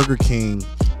 Burger King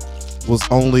was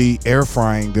only air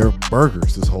frying their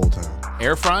burgers this whole time.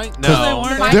 Air frying? They No,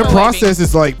 weren't. Their Microwaving. process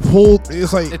is like pulled.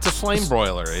 It's like, it's a flame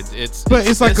broiler. It's it's like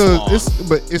this a, long.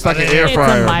 it's like an It's air It's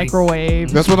fryer. a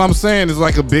microwave. That's what I'm saying. It's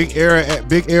like a big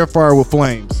air fryer with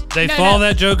flames. They No, thaw no.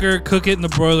 that joker, cook it in the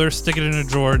broiler, stick it in a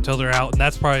drawer until they're out, and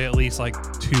that's probably at least like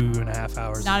 2.5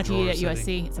 hours. Not in if the you eat drawer at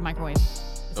sitting. USC. It's a microwave.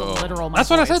 It's a Oh. literal microwave. That's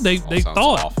what I said. They Sounds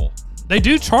thaw it. awful. They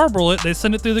do charbroil it. They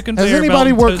send it through the conveyor Has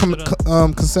anybody belt worked and toast it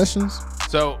up. concessions?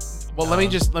 So, well, let me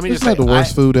just It's say, not the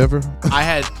worst food ever.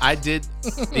 I did.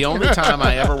 The only time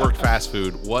I ever worked fast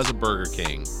food was a Burger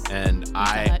King, and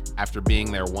after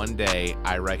being there one day,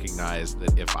 I recognized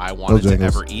that if I wanted to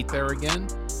Jingles. ever eat there again,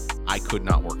 I could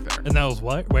not work there. And that was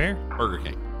what? Where? Burger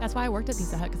King. That's why I worked at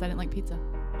Pizza Hut because I didn't like pizza.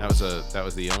 That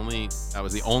was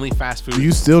the only fast food. Do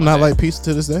you still not one like day. pizza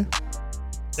to this day?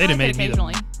 They I didn't like it make me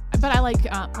occasionally, them. but I like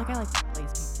glazed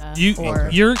pizza. or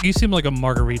You seem like a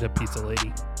margarita pizza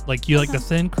lady. Like you like the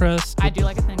thin crust. I do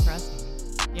like a thin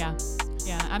crust. Yeah.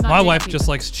 I'm not My big on wife pizza. just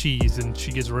likes cheese, and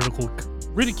she gets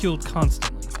ridiculed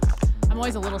constantly. I'm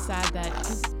always a little sad that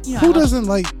 'cause, I Who love- doesn't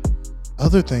like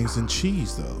other things than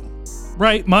cheese though?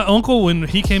 Right, my uncle, when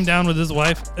he came down with his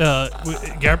wife,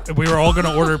 we were all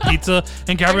gonna order pizza,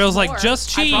 and Gabrielle was There's like, more.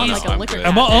 "Just I cheese." brought, like, a I'm liquor good.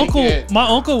 And my cabinet.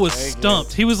 uncle was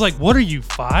stumped. He was like, "What are you,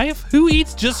 5? Who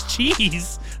eats just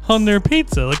cheese on their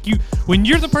pizza? Like when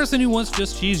you're the person who wants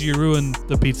just cheese, you ruin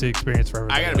the pizza experience for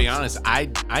everybody." I gotta be else.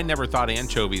 honest. I never thought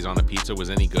anchovies on a pizza was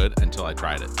any good until I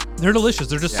tried it. They're delicious.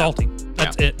 They're just Yeah. salty.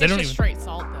 That's it. They It's don't just even. straight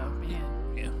salt though,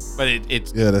 man. But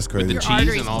it's Yeah, that's with crazy. the Your cheese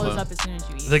arteries and all close the. up as soon as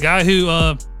you eat. The guy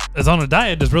who is on a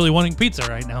diet is really wanting pizza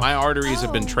right now. My arteries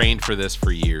have been Oh. trained for this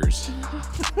for years.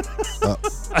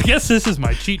 I guess this is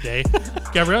my cheat day.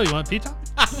 Gabrielle, you want pizza?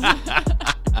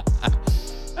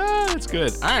 That's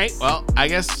good. All right. Well, I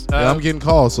guess. Yeah, I'm getting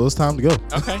called, so it's time to go.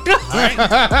 Okay. All right.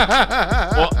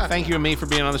 Well, thank you, Amii, for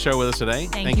being on the show with us today.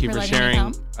 Thank you you for for letting me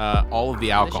sharing come. all of the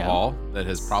the alcohol that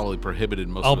has probably prohibited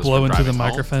most I'll of us blow from into the driving home.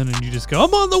 microphone and you just go,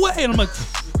 "I'm on the way," and I'm like,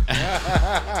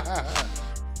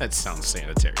 That sounds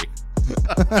sanitary.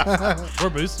 "We're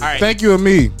boosted." All right. Thank you,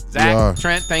 Amii. Zach, You are.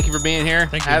 Trent, thank you for being here.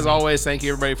 Thank you. As always, thank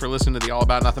you everybody for listening to the All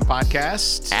About Nothing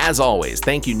podcast. As always,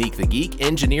 thank you, Neek the Geek,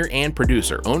 engineer and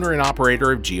producer, owner and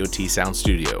operator of GOT Sound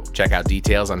Studio. Check out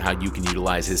details on how you can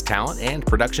utilize his talent and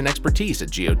production expertise at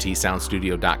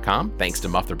gotsoundstudio.com. Thanks to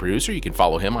Muff the Producer. You can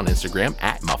follow him on Instagram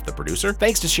at Muff the Producer.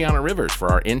 Thanks to Shiana Rivers for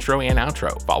our intro and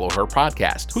outro. Follow her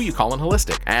podcast, Who You Callin'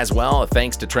 Holistic. As well,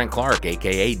 thanks to Trent Clark,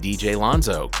 aka DJ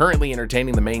Lonzo, currently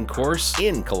entertaining the main course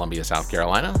in Columbia, South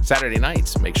Carolina. Saturday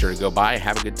nights, make sure to go by,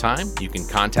 have a good time. You can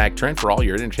contact Trent for all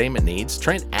your entertainment needs.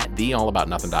 Trent at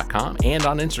theallaboutnothing.com and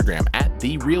on Instagram at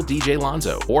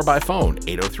TheRealDJLonzo or by phone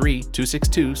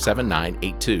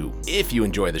 803-262-7982. If you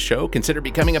enjoy the show, consider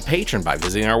becoming a patron by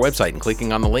visiting our website and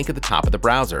clicking on the link at the top of the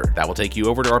browser. That will take you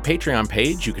over to our Patreon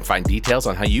page. You can find details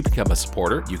on how you become a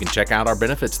supporter. You can check out our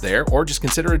benefits there or just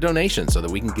consider a donation so that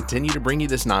we can continue to bring you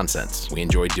this nonsense. We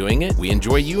enjoy doing it. We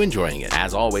enjoy you enjoying it.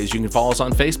 As always, you you can follow us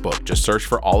on Facebook. Just search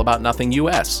for All About Nothing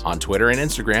US, on Twitter and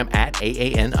Instagram at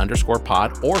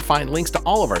AAN_pod, or find links to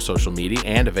all of our social media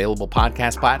and available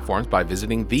podcast platforms by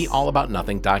visiting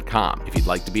theallaboutnothing.com. If you'd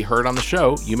like to be heard on the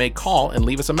show, you may call and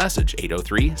leave us a message,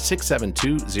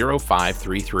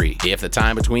 803-672-0533. If the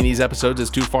time between these episodes is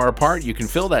too far apart, you can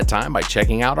fill that time by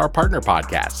checking out our partner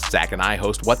podcasts. Zach and I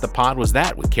host What the Pod Was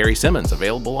That with Carrie Simmons,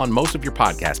 available on most of your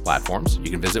podcast platforms. You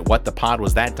can visit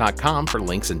whatthepodwasthat.com for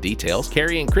links and details.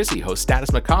 Carrie and Chrissy host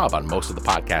Status Macabre on most of the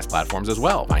podcast platforms as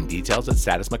well. Find details at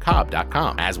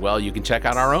statusmacabre.com. As well, you can check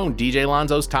out our own DJ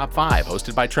Lonzo's Top 5,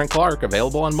 hosted by Trent Clark,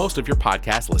 available on most of your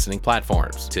podcast listening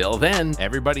platforms. Till then,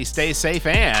 everybody stay safe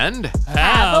and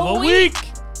Have a week.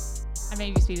 I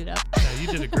made you speed it up. Yeah, you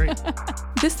did it great.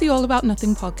 This The All About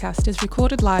Nothing podcast is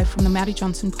recorded live from the Maddie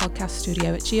Johnson podcast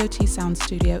studio at GOT Sound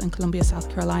Studio in Columbia, South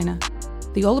Carolina.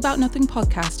 The All About Nothing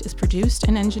podcast is produced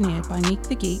and engineered by Neek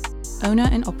the Geek, owner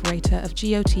and operator of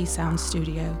GOT Sound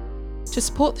Studio. To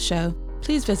support the show,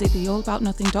 please visit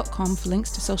theallaboutnothing.com for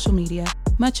links to social media,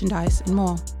 merchandise, and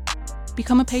more.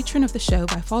 Become a patron of the show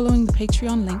by following the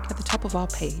Patreon link at the top of our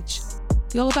page.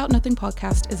 The All About Nothing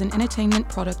podcast is an entertainment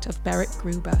product of Beric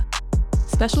Gruber.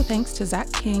 Special thanks to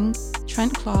Zach King,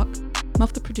 Trent Clark,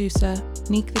 Muff the producer,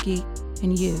 Neek the Geek,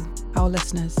 and you, our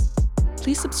listeners.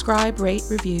 Please subscribe, rate,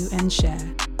 review, and share.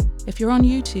 If you're on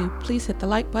YouTube, please hit the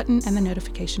like button and the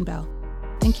notification bell.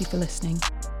 Thank you for listening.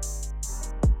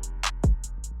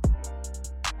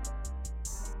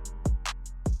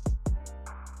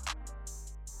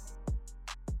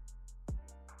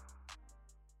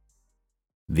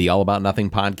 The All About Nothing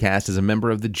podcast is a member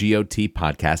of the GOT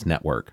Podcast Network.